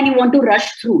didn't know and you want to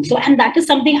rush through. So, and that is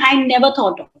something I never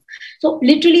thought of. So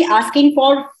literally asking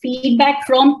for feedback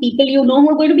from people who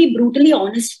are going to be brutally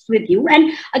honest with you.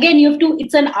 And again, you have to,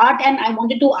 it's an art. And I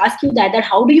wanted to ask you that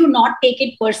how do you not take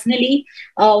it personally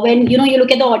when, you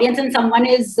look at the audience and someone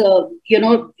is,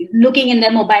 looking in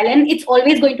their mobile, and it's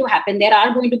always going to happen. There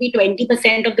are going to be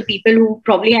 20% of the people who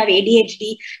probably have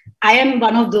ADHD. I am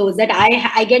one of those that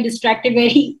I get distracted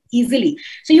very easily.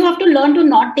 So you have to learn to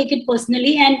not take it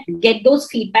personally and get those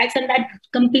feedbacks, and that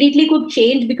completely could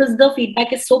change because the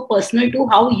feedback is so personal to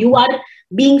how you are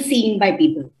being seen by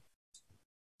people.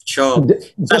 Sure.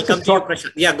 Just a short,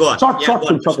 yeah, go on.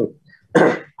 Short.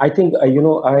 I think,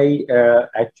 I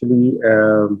actually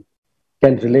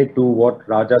can relate to what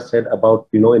Raja said about,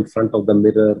 in front of the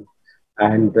mirror,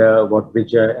 and what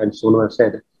Vijay and Sonam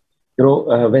said.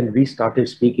 When we started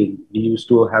speaking, we used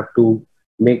to have to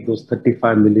make those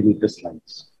 35mm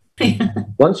slides.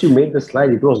 Once you made the slide,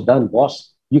 it was done,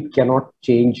 boss. You cannot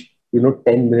change,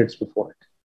 10 minutes before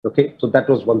it. Okay, so that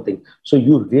was one thing. So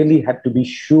you really had to be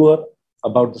sure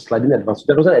about the slide in advance.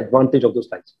 That was an advantage of those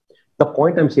slides. The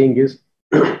point I'm saying is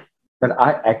that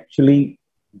I actually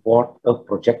bought a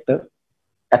projector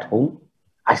at home.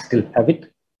 I still have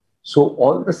it. So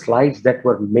all the slides that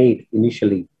were made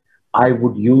initially, I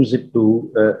would use it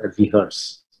to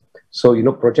rehearse. So,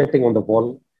 projecting on the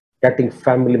wall, getting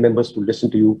family members to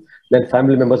listen to you. Then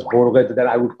family members bored, then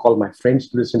I would call my friends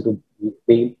to listen to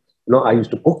me. I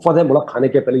used to cook for them. You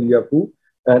have to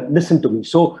listen to me.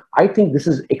 So I think this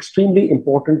is extremely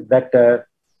important that,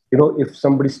 if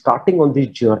somebody's starting on this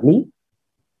journey,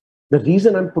 the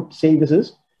reason I'm saying this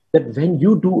is that when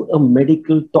you do a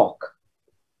medical talk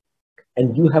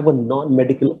and you have a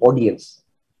non-medical audience,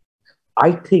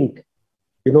 I think,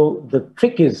 the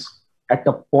trick is at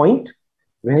a point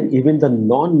when even the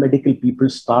non-medical people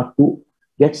start to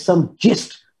get some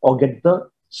gist or get the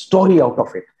story out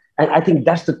of it. And I think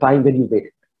that's the time when you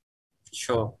wait.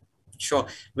 Sure.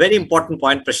 Very important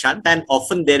point, Prashant. And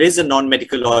often there is a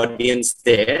non-medical audience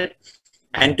there,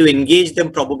 and to engage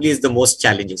them probably is the most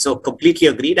challenging. So completely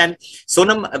agreed. And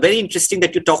Sonam, very interesting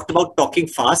that you talked about talking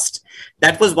fast.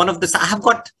 That was one of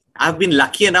the, I've been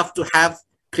lucky enough to have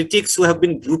critics who have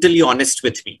been brutally honest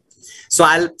with me. So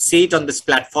I'll say it on this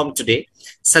platform today.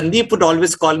 Sandeep would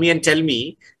always call me and tell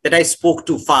me that I spoke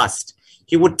too fast.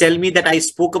 He would tell me that I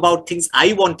spoke about things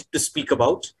I wanted to speak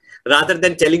about rather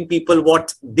than telling people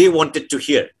what they wanted to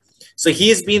hear. So he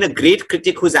has been a great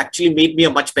critic who's actually made me a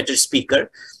much better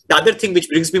speaker. The other thing which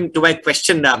brings me to my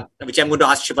question, which I'm going to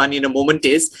ask Shivani in a moment,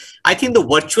 is I think the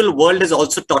virtual world has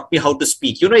also taught me how to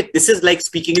speak. This is like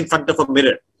speaking in front of a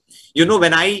mirror.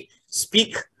 When I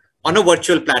speak on a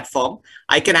virtual platform,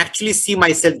 I can actually see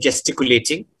myself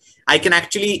gesticulating. I can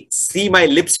actually see my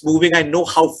lips moving. I know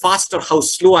how fast or how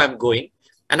slow I'm going.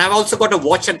 And I've also got a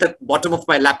watch at the bottom of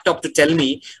my laptop to tell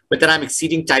me whether I'm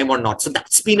exceeding time or not. So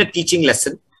that's been a teaching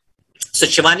lesson. So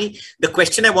Shivani, the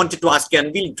question I wanted to ask you,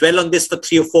 and we'll dwell on this for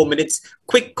 3 or 4 minutes,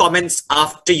 quick comments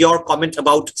after your comment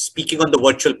about speaking on the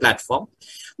virtual platform.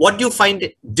 What do you find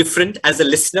different as a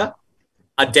listener,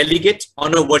 a delegate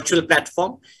on a virtual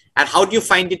platform? And how do you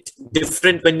find it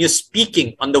different when you're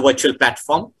speaking on the virtual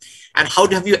platform? And how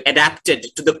have you adapted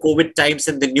to the COVID times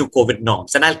and the new COVID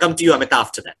norms? And I'll come to you, Amita,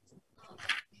 after that.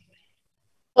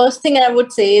 First thing I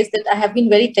would say is that I have been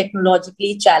very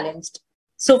technologically challenged.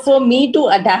 So for me to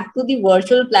adapt to the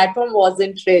virtual platform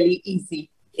wasn't really easy.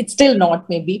 It's still not,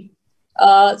 maybe.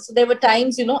 So there were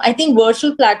times, I think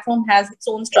virtual platform has its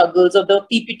own struggles of the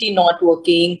PPT not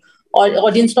working or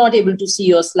audience not able to see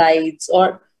your slides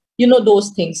or, those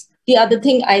things. The other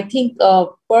thing, I think,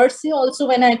 per se also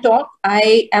when I talk,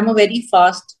 I am a very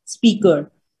fast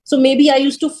speaker. So maybe I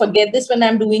used to forget this when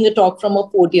I'm doing a talk from a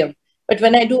podium. But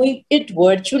when I'm doing it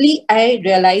virtually, I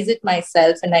realize it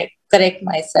myself and I correct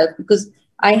myself because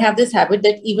I have this habit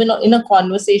that even in a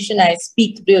conversation, I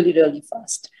speak really, really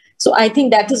fast. So I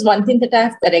think that is one thing that I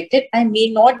have corrected. I may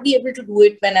not be able to do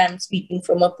it when I'm speaking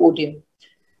from a podium.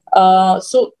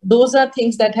 So those are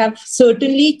things that have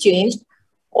certainly changed.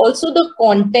 Also the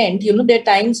content, there are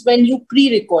times when you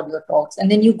pre-record your talks and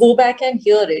then you go back and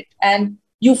hear it and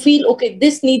you feel, okay,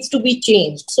 this needs to be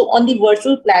changed. So on the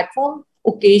virtual platform,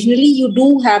 occasionally you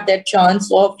do have that chance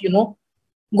of,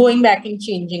 going back and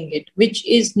changing it, which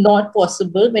is not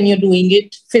possible when you're doing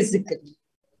it physically.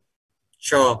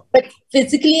 Sure. But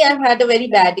physically, I've had a very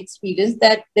bad experience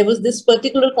that there was this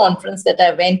particular conference that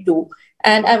I went to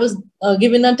and I was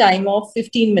given a time of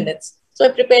 15 minutes. So I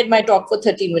prepared my talk for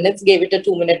 30 minutes, gave it a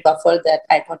 2-minute buffer that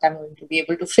I thought I'm going to be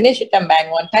able to finish it and bang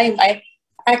on time. I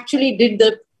actually did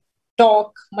the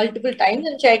talk multiple times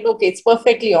and checked, okay, it's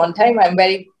perfectly on time. I'm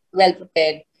very well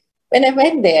prepared. When I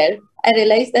went there, I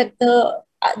realized that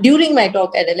during my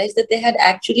talk, I realized that they had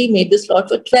actually made the slot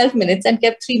for 12 minutes and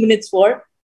kept 3 minutes for,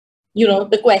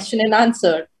 the question and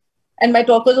answer. And my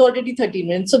talk was already 30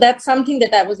 minutes. So that's something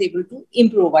that I was able to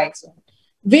improvise on,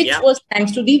 which was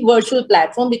thanks to the virtual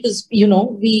platform because,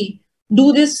 we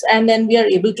do this and then we are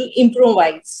able to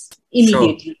improvise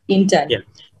immediately in time. Yeah.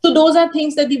 So those are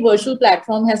things that the virtual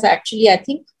platform has actually, I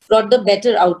think, brought the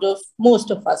better out of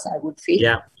most of us, I would feel.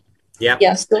 Yeah. Yeah.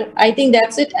 Yeah. So I think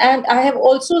that's it. And I have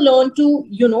also learned to,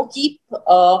 keep,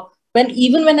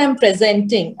 even when I'm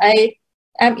presenting, I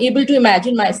am able to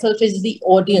imagine myself as the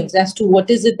audience as to what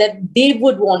is it that they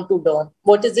would want to learn?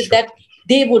 What is it that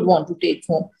they would want to take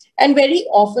home? And very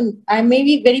often I may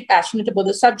be very passionate about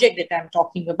the subject that I'm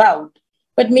talking about,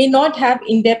 but may not have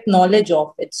in-depth knowledge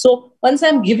of it. So once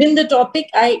I'm given the topic,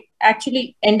 I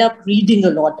actually end up reading a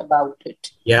lot about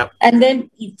it. Yeah. And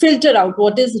then filter out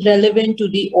what is relevant to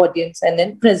the audience and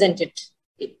then present it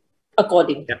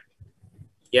accordingly. Yeah.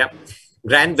 Yeah.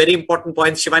 Grand, very important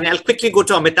points, Shivani. I'll quickly go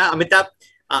to Amita. Amita,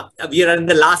 we are in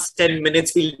the last 10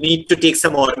 minutes. We'll need to take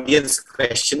some audience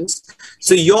questions.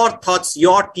 So your thoughts,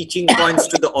 your teaching points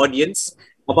to the audience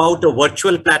about a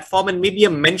virtual platform and maybe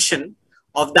a mention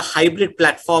of the hybrid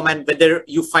platform and whether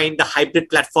you find the hybrid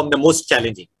platform the most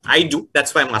challenging. I do.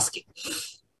 That's why I'm asking.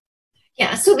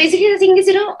 Yeah. So basically the thing is,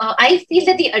 I feel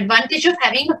that the advantage of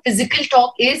having a physical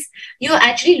talk is you're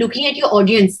actually looking at your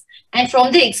audience. And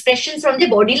from the expressions, from the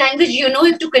body language,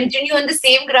 if to continue on the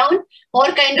same ground or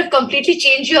kind of completely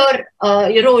change your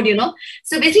road,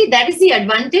 So basically that is the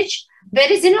advantage.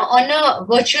 Whereas, on a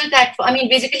virtual platform,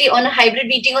 basically on a hybrid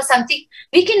meeting or something,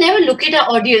 we can never look at our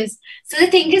audience. So the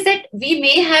thing is that we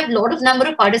may have a lot of number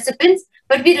of participants,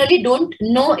 but we really don't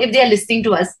know if they are listening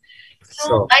to us.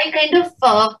 So I kind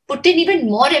of put in even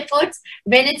more efforts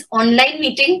when it's online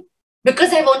meeting,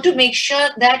 because I want to make sure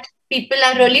that people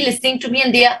are really listening to me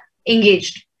and they are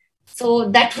engaged. So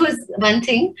that was one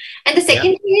thing. And the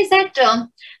second thing is that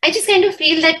I just kind of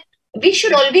feel that we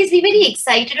should always be very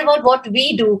excited about what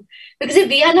we do, because if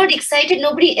we are not excited,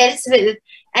 nobody else will.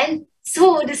 And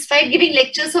so despite giving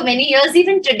lectures for many years,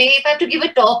 even today, if I have to give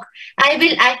a talk, I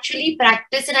will actually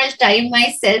practice and I'll time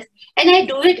myself, and I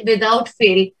do it without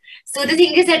fail. So the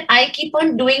thing is that I keep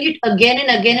on doing it again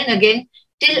and again and again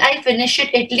till I finish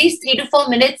it at least 3 to 4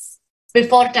 minutes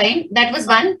before time. That was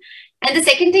one. And the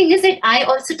second thing is that I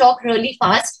also talk really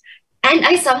fast and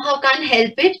I somehow can't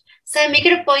help it. So I make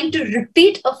it a point to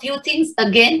repeat a few things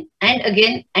again and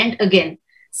again and again.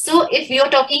 So if you're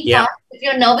talking fast, if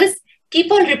you're nervous,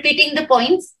 keep on repeating the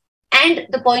points and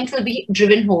the point will be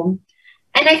driven home.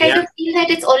 And I kind of feel that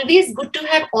it's always good to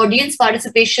have audience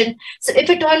participation. So if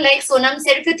at all, like Sonam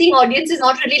said, if you think audience is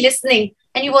not really listening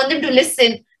and you want them to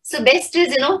listen, so best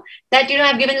is, that,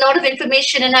 I've given a lot of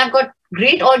information and I've got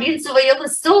great audience over here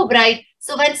who's so bright.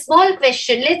 So one small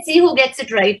question, let's see who gets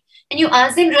it right. And you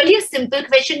ask them really a simple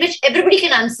question, which everybody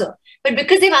can answer. But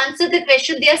because they've answered the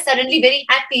question, they are suddenly very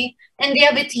happy and they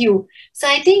are with you. So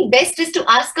I think best is to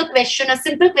ask a question, a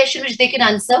simple question which they can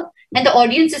answer, and the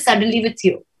audience is suddenly with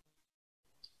you.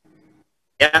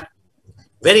 Yeah,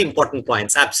 very important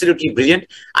points. Absolutely brilliant.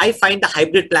 I find the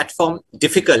hybrid platform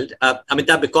difficult,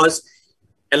 Amita, because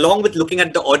along with looking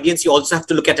at the audience, you also have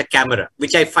to look at a camera,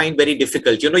 which I find very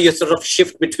difficult. You sort of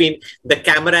shift between the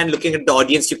camera and looking at the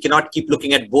audience. You cannot keep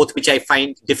looking at both, which I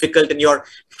find difficult. And your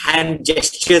hand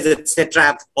gestures, etc.,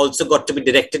 have also got to be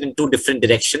directed in 2 different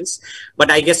directions.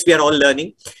 But I guess we are all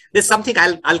learning. There's something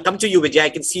I'll come to you, Vijay. I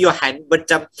can see your hand,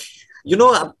 but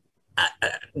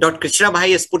Dr. Krishna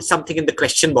Bhai has put something in the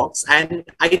question box, and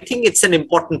I think it's an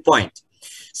important point.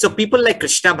 So people like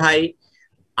Krishna Bhai,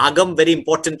 Agam, very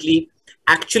importantly,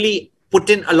 actually put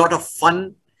in a lot of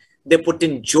fun. They put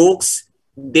in jokes.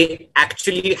 They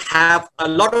actually have a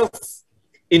lot of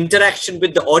interaction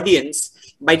with the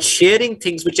audience by sharing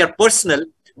things which are personal,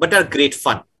 but are great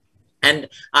fun. And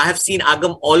I have seen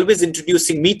Agam always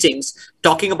introducing meetings,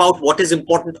 talking about what is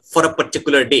important for a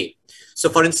particular day. So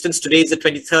for instance, today is the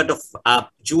 23rd of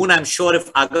June. I'm sure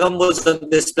if Agam was on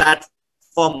this platform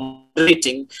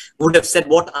moderating, would have said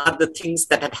what are the things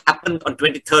that had happened on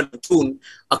 23rd of June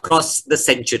across the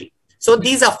century. So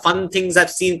these are fun things.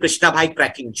 I've seen Krishna Bhai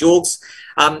cracking jokes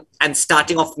and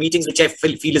starting off meetings, which I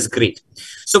feel is great.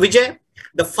 So Vijay,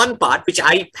 the fun part, which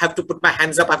I have to put my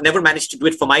hands up, I've never managed to do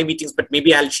it for my meetings, but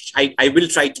maybe I will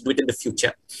try to do it in the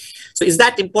future. So is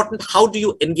that important? How do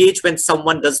you engage when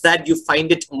someone does that? Do you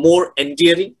find it more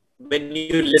endearing when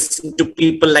you listen to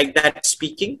people like that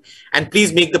speaking? And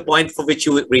please make the point for which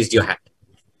you raised your hand.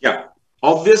 Yeah,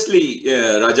 obviously,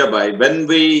 Rajabai, when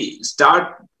we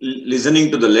start listening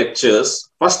to the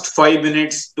lectures, first 5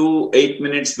 minutes to 8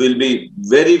 minutes will be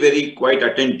very, very quite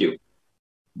attentive.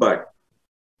 But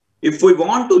if we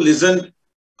want to listen,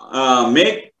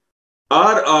 make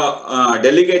our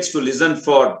delegates to listen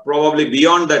for probably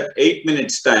beyond that 8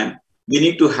 minutes time, we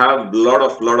need to have lot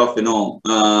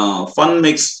of fun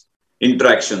mixed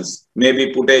interactions.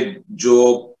 Maybe put a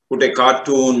joke, put a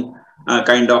cartoon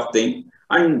kind of thing.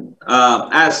 And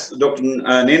as Dr.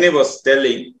 Nene was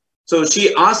telling, so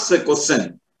she asks a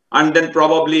question, and then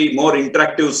probably more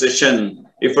interactive session.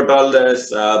 If at all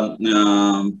there's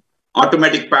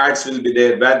automatic pads will be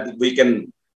there where we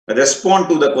can respond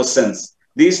to the questions.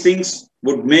 These things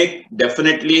would make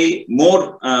definitely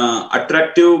more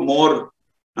attractive, more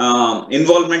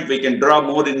involvement. We can draw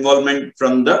more involvement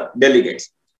from the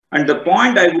delegates. And the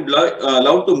point I would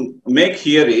love to make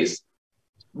here is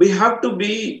we have to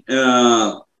be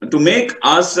to make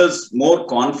ourselves more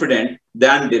confident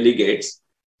than delegates.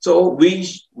 So we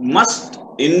must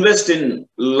invest in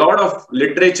a lot of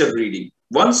literature reading.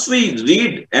 Once we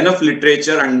read enough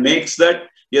literature and makes that,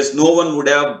 yes, no one would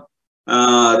have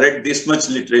read this much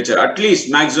literature, at least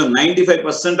maximum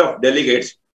 95% of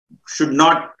delegates should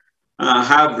not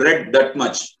have read that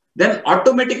much, then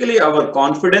automatically our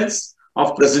confidence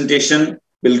of presentation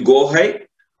will go high.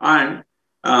 And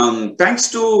thanks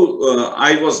to,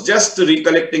 I was just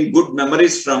recollecting good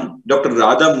memories from Dr.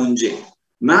 Radha Munje.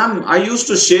 Ma'am, I used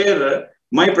to share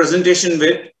my presentation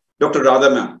with Dr.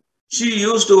 Radha ma'am. She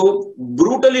used to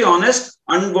brutally honest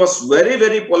and was very,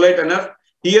 very polite enough.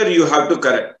 Here you have to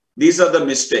correct. These are the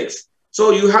mistakes.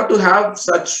 So you have to have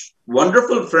such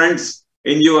wonderful friends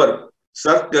in your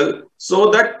circle so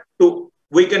that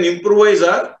we can improvise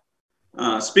our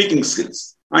speaking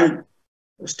skills and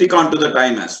stick on to the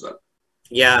time as well.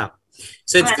 Yeah.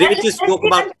 So it's great you spoke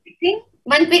about...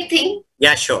 One quick thing.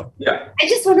 Yeah, sure. Yeah. I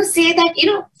just want to say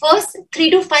that, first 3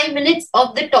 to 5 minutes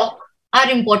of the talk are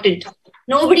important.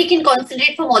 Nobody can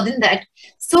concentrate for more than that.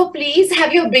 So please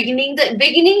have your beginning. The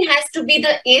beginning has to be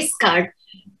the ace card.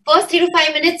 First 3 to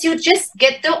 5 minutes, you just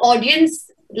get the audience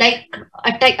like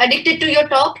addicted to your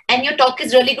talk, and your talk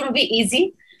is really going to be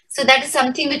easy. So that is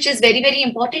something which is very, very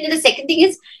important. And the second thing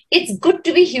is, it's good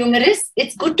to be humorous.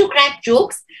 It's good to crack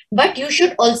jokes, but you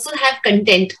should also have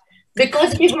content.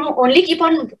 Because if you only keep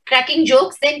on cracking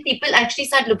jokes, then people actually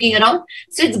start looking around.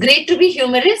 So it's great to be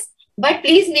humorous, but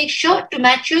please make sure to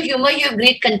match your humor, you have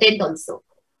great content also.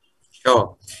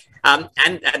 Sure. And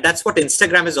that's what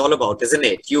Instagram is all about, isn't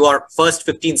it? Your first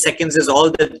 15 seconds is all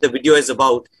that the video is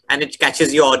about, and it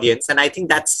catches your audience. And I think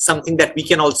that's something that we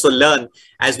can also learn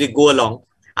as we go along.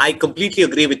 I completely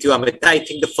agree with you, Amita. I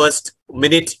think the first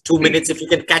minute, 2 minutes, if you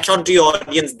can catch on to your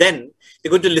audience, then they're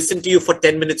going to listen to you for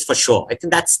 10 minutes for sure. I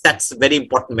think that's a very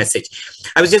important message.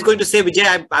 I was just going to say,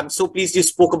 Vijay, I'm so pleased you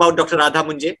spoke about Dr. Radha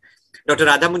Munje. Dr.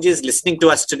 Radha Munje is listening to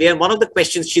us today. And one of the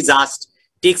questions she's asked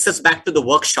takes us back to the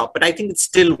workshop, but I think it's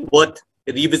still worth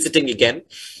revisiting again.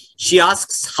 She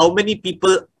asks how many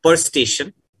people per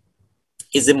station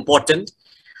is important.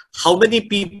 How many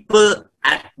people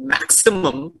at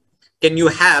maximum can you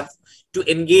have to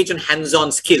engage on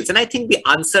hands-on skills? And I think we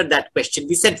answered that question.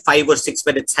 We said 5 or 6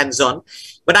 when it's hands-on.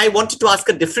 But I wanted to ask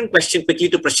a different question quickly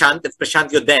to Prashant. If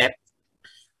Prashant, you're there.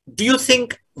 Do you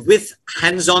think with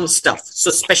hands-on stuff, so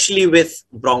especially with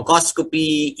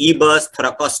bronchoscopy, e-burst,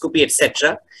 thoracoscopy,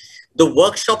 etc., the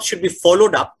workshop should be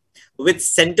followed up with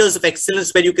centers of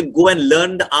excellence where you can go and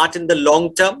learn the art in the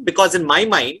long term? Because in my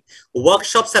mind,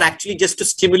 workshops are actually just to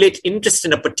stimulate interest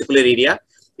in a particular area.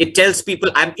 It tells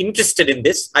people, I'm interested in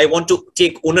this. I want to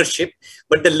take ownership,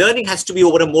 but the learning has to be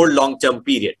over a more long-term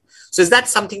period. So is that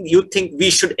something you think we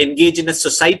should engage in as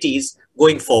societies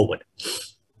going forward?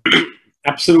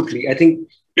 Absolutely. I think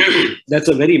that's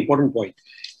a very important point.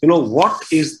 What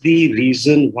is the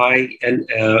reason why an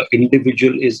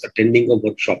individual is attending a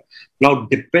workshop? Now,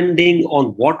 depending on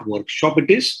what workshop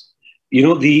it is,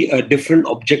 the different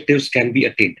objectives can be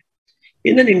attained.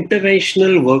 In an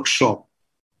interventional workshop,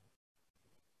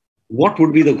 what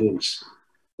would be the goals?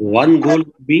 One goal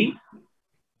would be,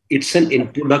 it's an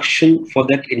introduction for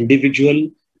that individual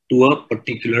to a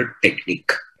particular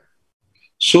technique.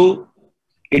 So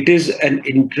it is an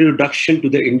introduction to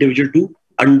the individual to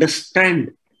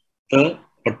understand the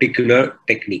particular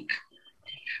technique.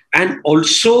 And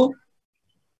also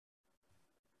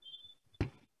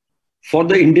for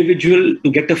the individual to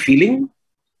get a feeling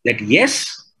that,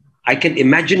 yes, I can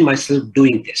imagine myself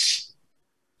doing this.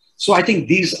 So I think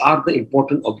these are the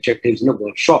important objectives in a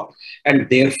workshop. And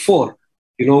therefore,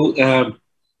 in an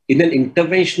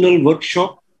interventional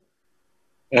workshop,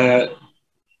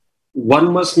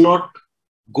 one must not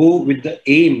go with the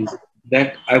aim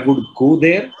that I would go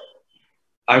there,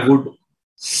 I would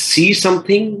see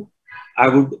something, I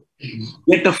would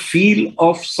get a feel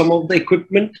of some of the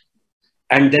equipment,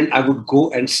 and then I would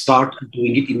go and start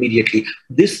doing it immediately.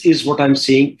 This is what I'm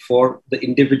saying for the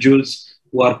individuals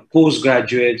who are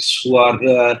postgraduates, who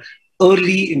are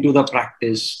early into the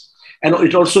practice. And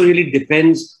it also really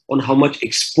depends on how much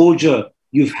exposure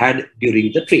you've had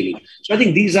during the training. So I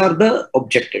think these are the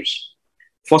objectives.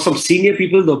 For some senior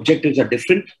people, the objectives are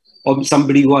different. Or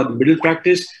somebody who are in middle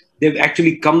practice, they've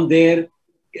actually come there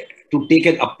to take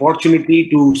an opportunity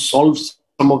to solve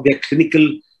some of their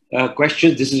clinical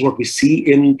questions. This is what we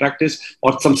see in practice,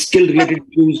 or some skill-related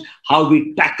issues, how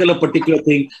we tackle a particular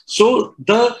thing. So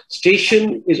the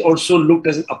station is also looked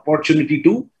as an opportunity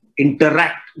to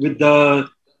interact with the,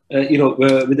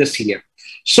 with the senior.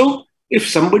 So if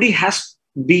somebody has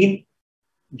been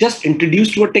just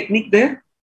introduced to a technique there,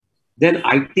 then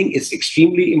I think it's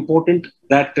extremely important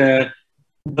that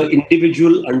the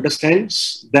individual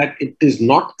understands that it is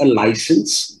not a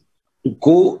license to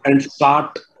go and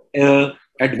start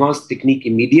advanced technique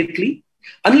immediately,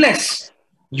 unless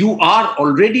you are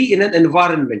already in an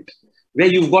environment where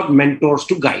you've got mentors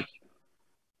to guide.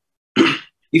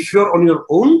 If you're on your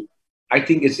own, I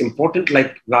think it's important,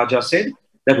 like Raja said,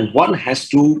 that one has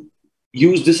to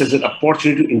use this as an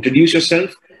opportunity to introduce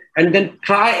yourself and then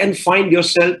try and find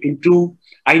yourself into,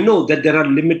 I know that there are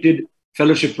limited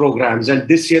fellowship programs. And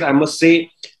this year, I must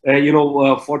say,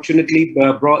 fortunately,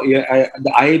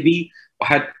 the IAB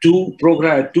had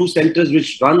two centers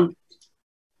which run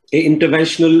a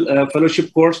interventional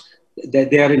fellowship course.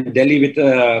 They are in Delhi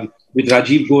with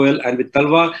Rajiv Goel and with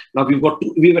Talwa. Now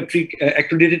we've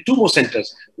accredited two more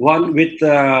centers, one with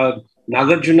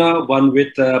Nagarjuna, one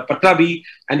with Patrabi,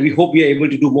 and we hope we are able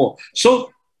to do more.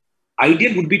 So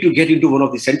ideal would be to get into one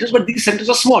of these centers, but these centers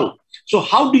are small. So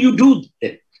how do you do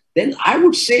that? Then I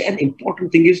would say an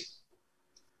important thing is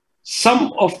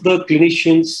some of the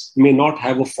clinicians may not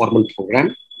have a formal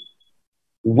program.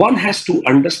 One has to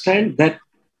understand that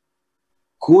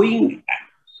going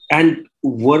and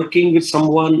working with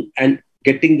someone and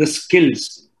getting the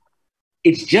skills,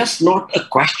 it's just not a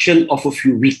question of a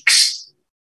few weeks.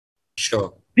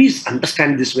 Sure. Please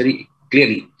understand this very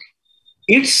clearly.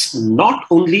 It's not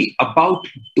only about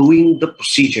doing the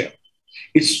procedure.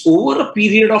 It's over a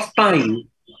period of time,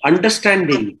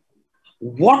 understanding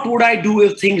what would I do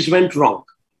if things went wrong.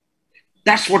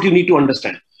 That's what you need to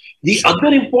understand. The other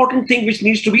important thing which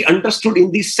needs to be understood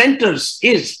in these centers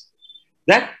is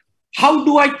that how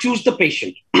do I choose the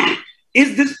patient?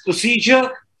 Is this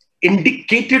procedure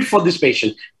indicated for this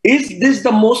patient? Is this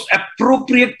the most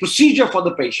appropriate procedure for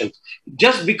the patient?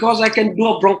 Just because I can do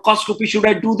a bronchoscopy, should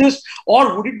I do this?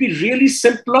 Or would it be really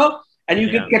simpler and you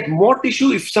can get more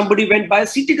tissue if somebody went by a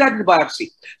CT guided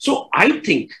biopsy? So I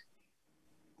think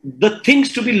the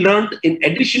things to be learned in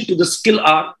addition to the skill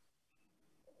are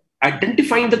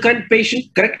identifying the correct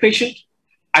patient,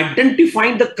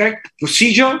 identifying the correct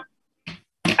procedure,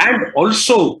 and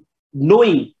also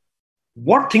knowing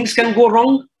what things can go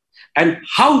wrong and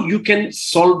how you can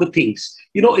solve the things.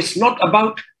 It's not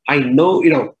about, I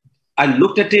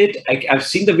looked at it, I've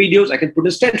seen the videos, I can put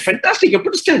a stent. Fantastic, you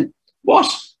put a stent.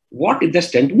 Boss, what if the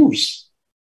stent moves?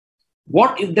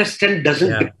 What if the stent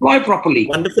doesn't deploy properly?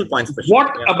 Wonderful points.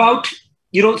 What about,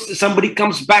 somebody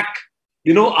comes back,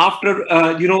 after,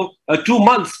 2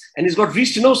 months and he's got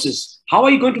restenosis? How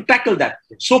are you going to tackle that?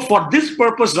 So for this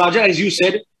purpose, Raja, as you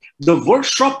said, the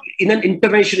workshop in an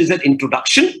intervention is an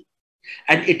introduction,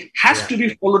 and it has to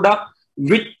be followed up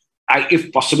with,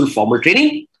 if possible, formal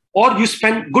training, or you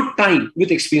spend good time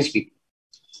with experienced people.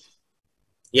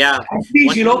 Yeah. And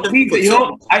please,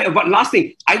 last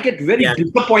thing, I get very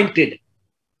disappointed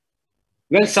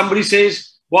when somebody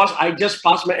says, boss, I just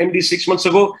passed my MD 6 months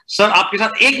ago. Sir, aapke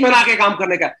saath 1 mahina aake kaam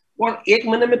karne ka. Well, 1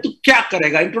 mahine mein tu kya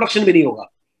karega? Introduction bhi nahi hoga.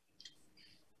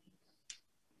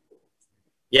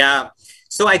 Yeah.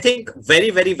 So I think very,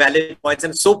 very valid points.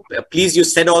 And so please, you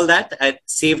said all that. It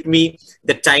saved me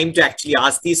the time to actually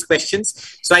ask these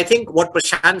questions. So I think what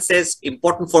Prashant says,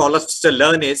 important for all of us to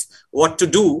learn is what to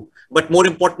do, but more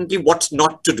importantly, what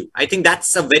not to do. I think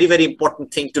that's a very, very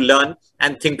important thing to learn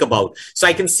and think about. So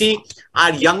I can see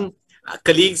our young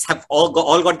colleagues have all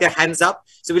got their hands up.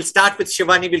 So we'll start with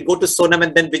Shivani, we'll go to Sonam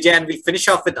and then Vijay, and we'll finish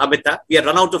off with Amita. We are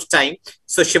run out of time.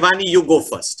 So Shivani, you go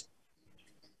first.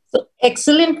 So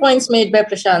excellent points made by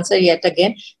Prashant sir yet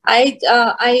again. I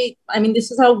mean, this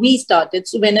is how we started.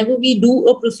 So whenever we do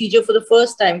a procedure for the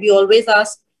first time, we always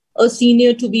ask a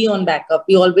senior to be on backup.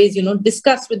 We always,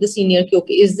 discuss with the senior,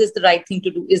 okay, is this the right thing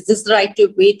to do? Is this the right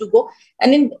way to go?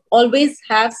 And then always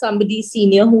have somebody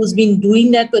senior who's been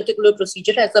doing that particular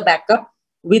procedure as a backup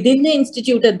within the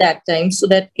institute at that time, so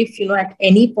that if, at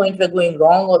any point we're going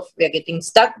wrong or if we're getting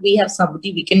stuck, we have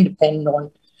somebody we can depend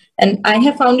on. And I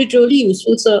have found it really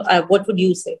useful. So what would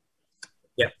you say?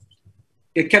 Yeah.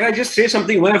 Can I just say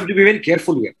something? One have to be very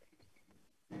careful here.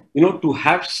 To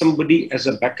have somebody as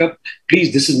a backup,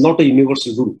 please, this is not a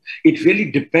universal rule. It really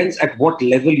depends at what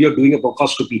level you're doing a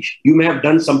bronchoscopy. You may have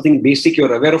done something basic,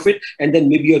 you're aware of it, and then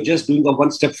maybe you're just doing a one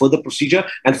step further procedure,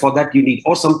 and for that you need,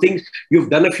 or something you've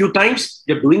done a few times,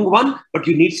 you're doing one, but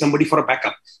you need somebody for a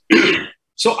backup.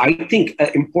 So I think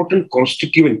an important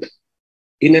constituent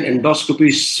in an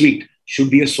endoscopy suite should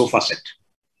be a sofa set,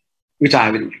 which I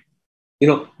have in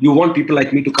mind. You want people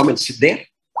like me to come and sit there.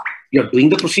 You're doing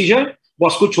the procedure.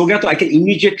 Boss, kuch ho gaya, so I can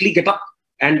immediately get up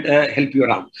and help you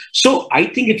around. So I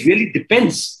think it really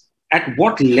depends at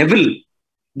what level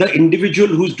the individual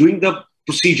who's doing the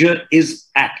procedure is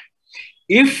at.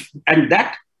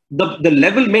 The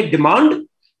level may demand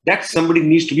that somebody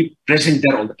needs to be present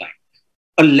there all the time.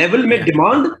 A level may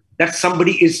demand that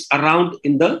somebody is around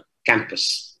in the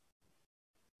campus.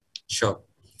 Sure.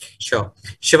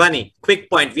 Shivani, quick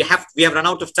point. We have run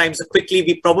out of time, so quickly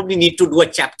we probably need to do a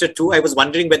chapter 2. I was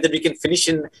wondering whether we can finish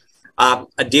in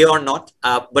a day or not,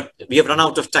 but we have run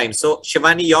out of time. So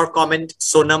Shivani, your comment,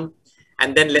 Sonam,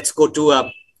 and then let's go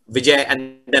to Vijay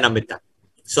and then Amita.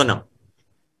 Sonam.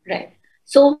 Right.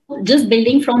 So just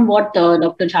building from what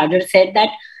Dr. Chhajed said, that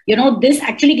this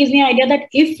actually gives me an idea that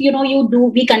if,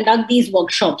 we conduct these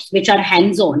workshops, which are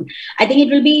hands-on, I think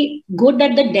it will be good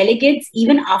that the delegates,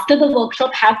 even after the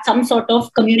workshop, have some sort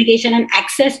of communication and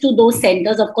access to those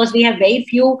centers. Of course, we have very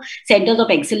few centers of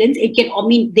excellence.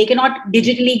 They cannot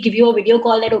digitally give you a video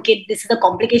call that, okay, this is a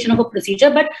complication of a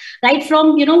procedure, but right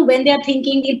from, when they are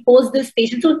thinking, it pose this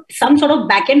patient. So some sort of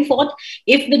back and forth,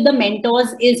 if with the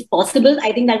mentors is possible,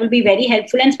 I think that will be very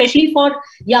helpful, and especially for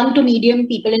young to medium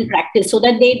people in practice, so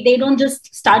that they don't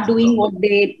just start doing what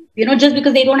they, just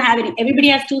because they don't have any. Everybody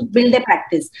has to build their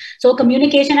practice. So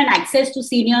communication and access to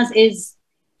seniors is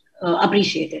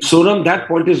appreciated. Sonam, that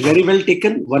point is very well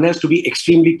taken. One has to be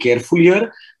extremely careful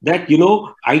here that,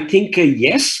 I think,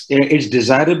 yes, it's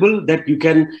desirable that you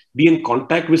can be in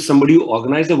contact with somebody who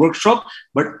organized the workshop,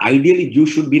 but ideally you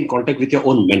should be in contact with your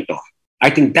own mentor. I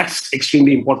think that's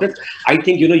extremely important. I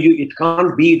think, it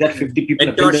can't be that 50 people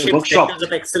attend the workshop. Centers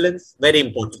of excellence, very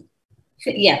important.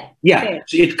 Yeah.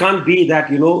 So it can't be that,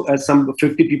 some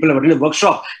 50 people are in a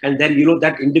workshop and then,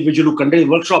 that individual who conducted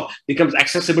the workshop becomes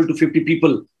accessible to 50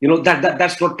 people.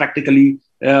 That's not practically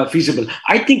feasible.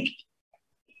 I think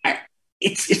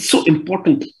it's so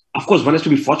important. Of course, one has to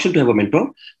be fortunate to have a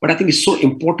mentor, but I think it's so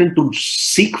important to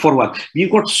seek for one.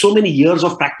 We've got so many years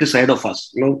of practice ahead of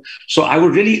us, So I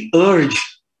would really urge,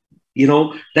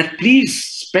 that please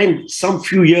spend some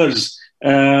few years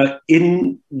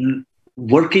in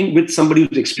working with somebody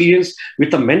who's experienced,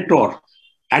 with a mentor.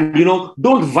 And,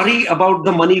 don't worry about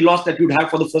the money loss that you'd have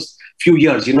for the first few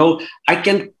years. I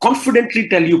can confidently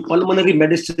tell you pulmonary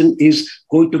medicine is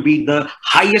going to be the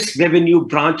highest revenue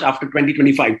branch after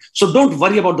 2025. So don't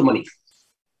worry about the money.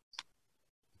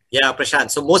 Yeah,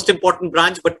 Prashant. So most important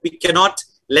branch, but we cannot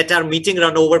let our meeting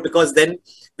run over because then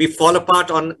we fall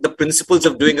apart on the principles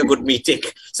of doing a good meeting.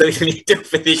 So we need to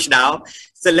finish now.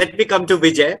 So let me come to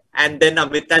Vijay and then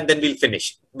Amita and then we'll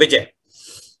finish. Vijay.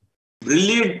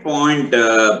 Brilliant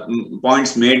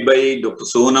points made by Dr.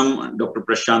 Sonam, Dr.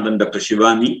 Prashant and Dr.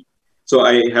 Shivani. So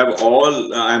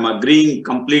I'm agreeing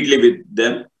completely with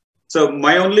them. So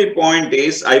my only point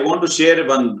is I want to share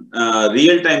one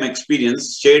real-time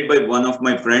experience shared by one of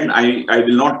my friends. I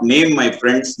will not name my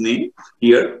friend's name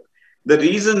here. The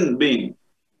reason being,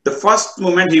 the first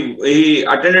moment he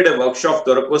attended a workshop,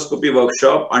 thoracoscopy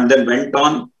workshop, and then went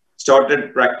on,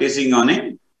 started practicing on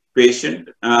a patient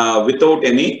without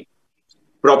any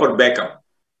proper backup.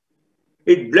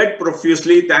 It bled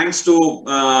profusely. Thanks to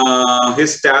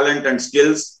his talent and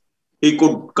skills, he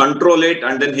could control it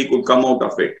and then he could come out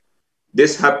of it.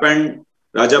 This happened,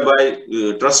 Raja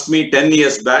Bhai, trust me, 10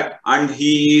 years back, and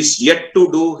he is yet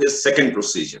to do his second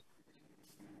procedure.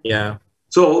 Yeah.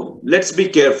 So let's be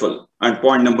careful. And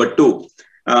point number 2,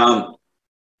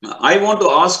 I want to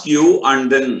ask you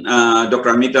and then Dr.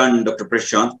 Amita and Dr.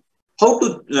 Prashant, how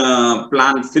to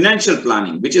plan financial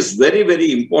planning, which is very,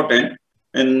 very important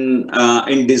in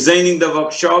designing the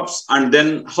workshops, and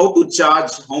then how to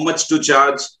charge, how much to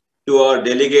charge to our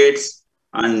delegates,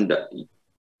 and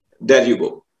there you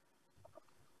go.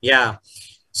 Yeah.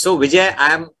 So Vijay,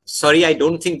 I'm sorry, I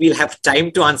don't think we'll have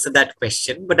time to answer that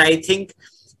question, but I think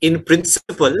in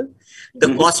principle,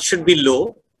 the cost should be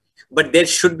low, but there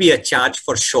should be a charge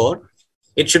for sure.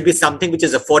 It should be something which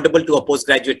is affordable to a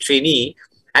postgraduate trainee,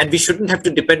 and we shouldn't have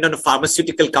to depend on a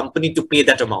pharmaceutical company to pay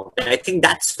that amount. I think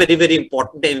that's very, very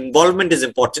important. The involvement is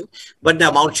important, but the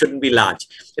amount shouldn't be large.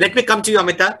 Let me come to you,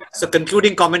 Amita. So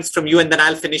concluding comments from you, and then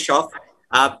I'll finish off.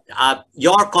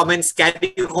 Your comments,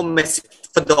 carry home message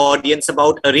for the audience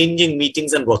about arranging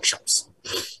meetings and workshops.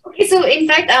 Okay, so in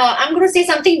fact, I'm going to say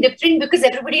something different because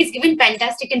everybody is given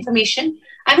fantastic information.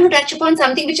 I'm going to touch upon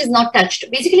something which is not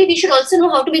touched. Basically, we should also know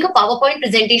how to make a PowerPoint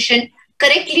presentation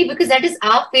correctly, because that is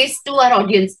our face to our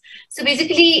audience. So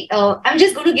basically, I'm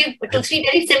just going to give 2-3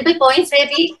 very simple points where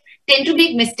we tend to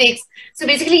make mistakes. So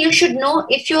basically, you should know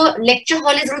if your lecture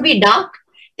hall is going to be dark,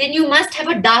 then you must have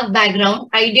a dark background.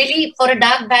 Ideally, for a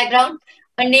dark background,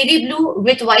 a navy blue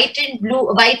with white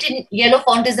and yellow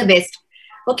font is the best.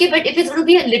 Okay, but if it's going to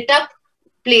be a lit up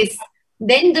place,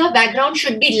 then the background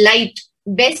should be light.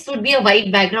 Best would be a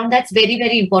white background. That's very,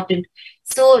 very important.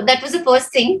 So that was the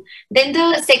first thing. Then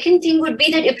the second thing would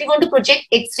be that if you want to project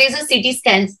X-rays or CT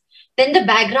scans, then the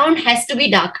background has to be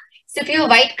dark. So if you have a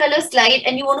white color slide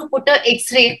and you want to put an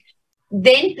X-ray,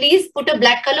 then please put a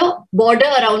black color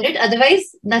border around it.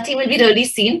 Otherwise, nothing will be really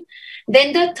seen.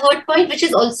 Then the third point, which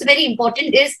is also very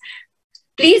important, is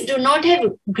please do not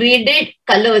have graded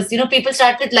colors. You know, people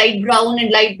start with light brown and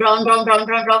light brown,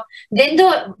 brown. Then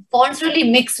the fonts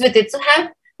really mix with it. So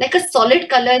have like a solid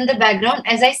color in the background.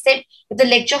 As I said, if the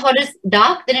lecture hall is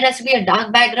dark, then it has to be a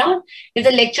dark background. If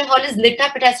the lecture hall is lit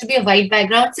up, it has to be a white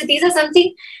background. So these are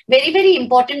something very, very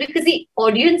important, because the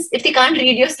audience, if they can't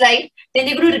read your slide, then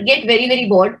they're going to get very, very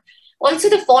bored. Also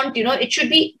the font, you know, it should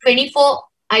be 24,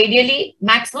 ideally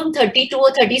maximum 32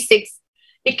 or 36.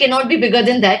 It cannot be bigger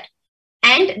than that.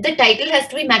 And the title has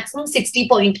to be maximum 60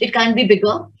 point. It can't be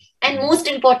bigger. And most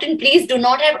important, please do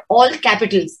not have all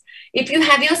capitals. If you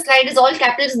have your slide as all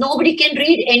capitals, nobody can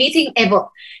read anything ever.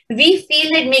 We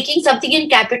feel that making something in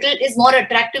capital is more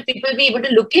attractive. People will be able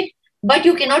to look it, but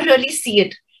you cannot really see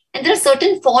it. And there are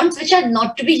certain fonts which are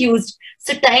not to be used.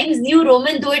 So Times New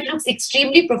Roman, though it looks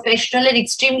extremely professional and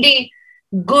extremely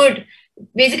good,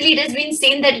 basically it has been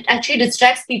seen that it actually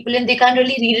distracts people and they can't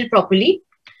really read it properly.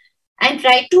 And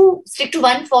try to stick to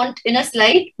one font in a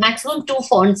slide, maximum 2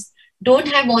 fonts. Don't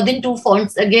have more than 2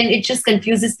 fonts. Again, it just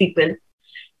confuses people.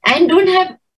 And don't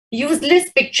have useless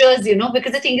pictures, you know,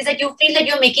 because the thing is that you feel that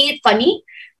you're making it funny,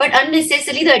 but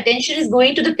unnecessarily the attention is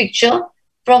going to the picture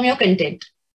from your content.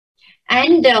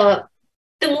 And the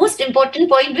most important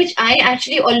point, which I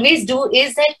actually always do,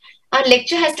 is that our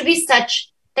lecture has to be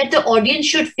such that the audience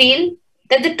should feel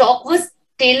that the talk was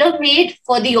tailor-made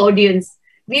for the audience.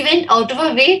 We went out of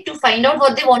our way to find out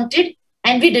what they wanted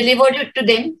and we delivered it to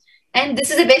them. And this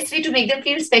is the best way to make them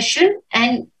feel special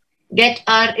and get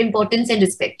our importance and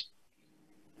respect.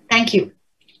 Thank you.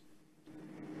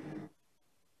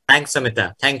 Thanks,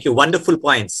 Amita. Thank you. Wonderful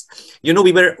points. You know,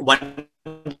 we were wondering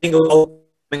about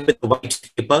with the white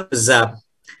paper. It was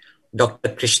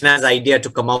Dr. Krishna's idea to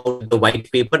come out with the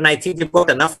white paper. And I think we've got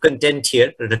enough content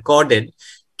here recorded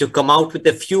to come out with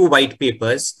a few white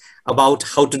papers about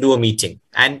how to do a meeting.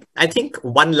 And I think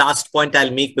one last point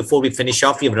I'll make before we finish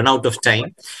off, we've run out of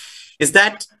time, is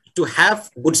that to have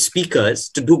good speakers,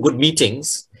 to do good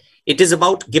meetings, it is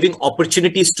about giving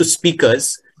opportunities to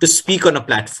speakers to speak on a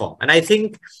platform. And I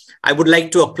think I would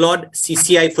like to applaud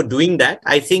CCI for doing that.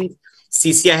 I think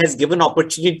CCI has given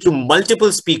opportunity to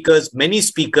multiple speakers, many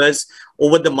speakers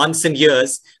over the months and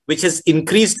years, which has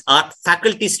increased our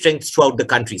faculty strength throughout the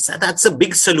country. So that's a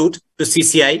big salute to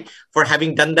CCI for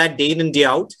having done that day in and day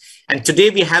out. And today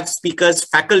we have speakers,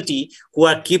 faculty who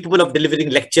are capable of delivering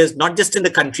lectures, not just in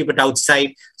the country, but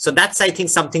outside. So that's, I think,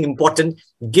 something important.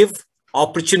 Give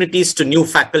opportunities to new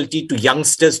faculty, to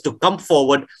youngsters to come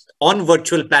forward on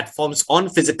virtual platforms, on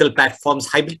physical platforms,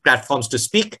 hybrid platforms to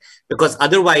speak, because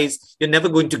otherwise you're never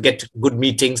going to get good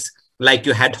meetings like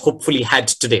you had hopefully had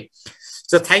today.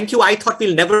 So thank you. I thought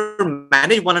we'll never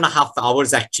manage 1.5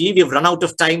 hours. Actually, we've run out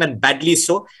of time, and badly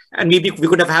so. And maybe we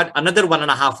could have had another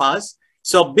 1.5 hours.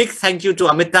 So a big thank you to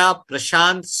Amita,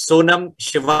 Prashant, Sonam,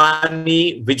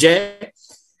 Shivani, Vijay,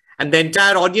 and the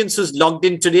entire audience who's logged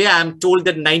in today. I'm told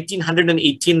that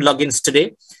 1,918 logins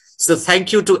today. So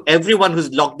thank you to everyone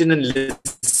who's logged in and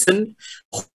listened.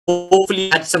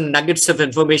 Hopefully had some nuggets of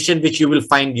information which you will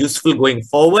find useful going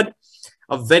forward.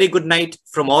 A very good night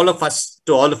from all of us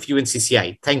to all of you in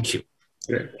CCI. Thank you.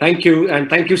 Thank you. And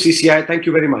thank you, CCI. Thank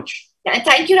you very much. And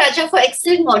thank you, Raja, for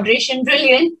excellent moderation.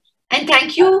 Brilliant. And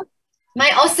thank you,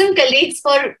 my awesome colleagues,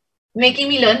 for making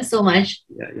me learn so much.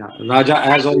 Yeah. Raja,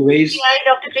 as always.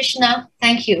 Dr. Krishna,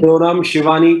 thank you. Sonam,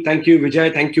 Shivani, thank you.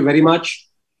 Vijay, thank you very much.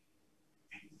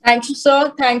 Thank you,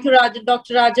 sir. Thank you,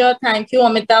 Dr. Raja. Thank you,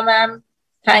 Amita, ma'am.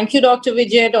 Thank you, Dr.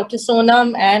 Vijay, Dr.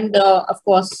 Sonam, and of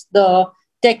course, the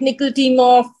technical team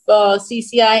of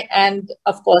CCI, and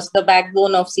of course, the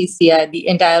backbone of CCI, the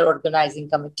entire organizing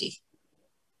committee.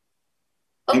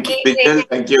 Okay.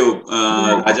 Thank you,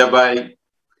 Raja Bhai,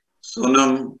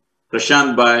 Sonam,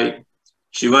 Prashant Bhai,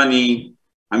 Shivani,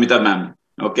 Amita ma'am.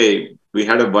 Okay, we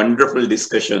had a wonderful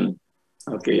discussion.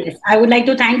 Okay. Yes, I would like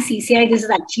to thank CCI. This is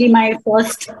actually my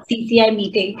first CCI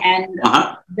meeting, and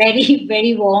very,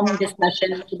 very warm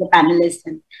discussion to the panelists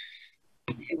and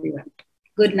everyone.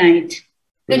 Good night.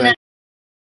 Good night.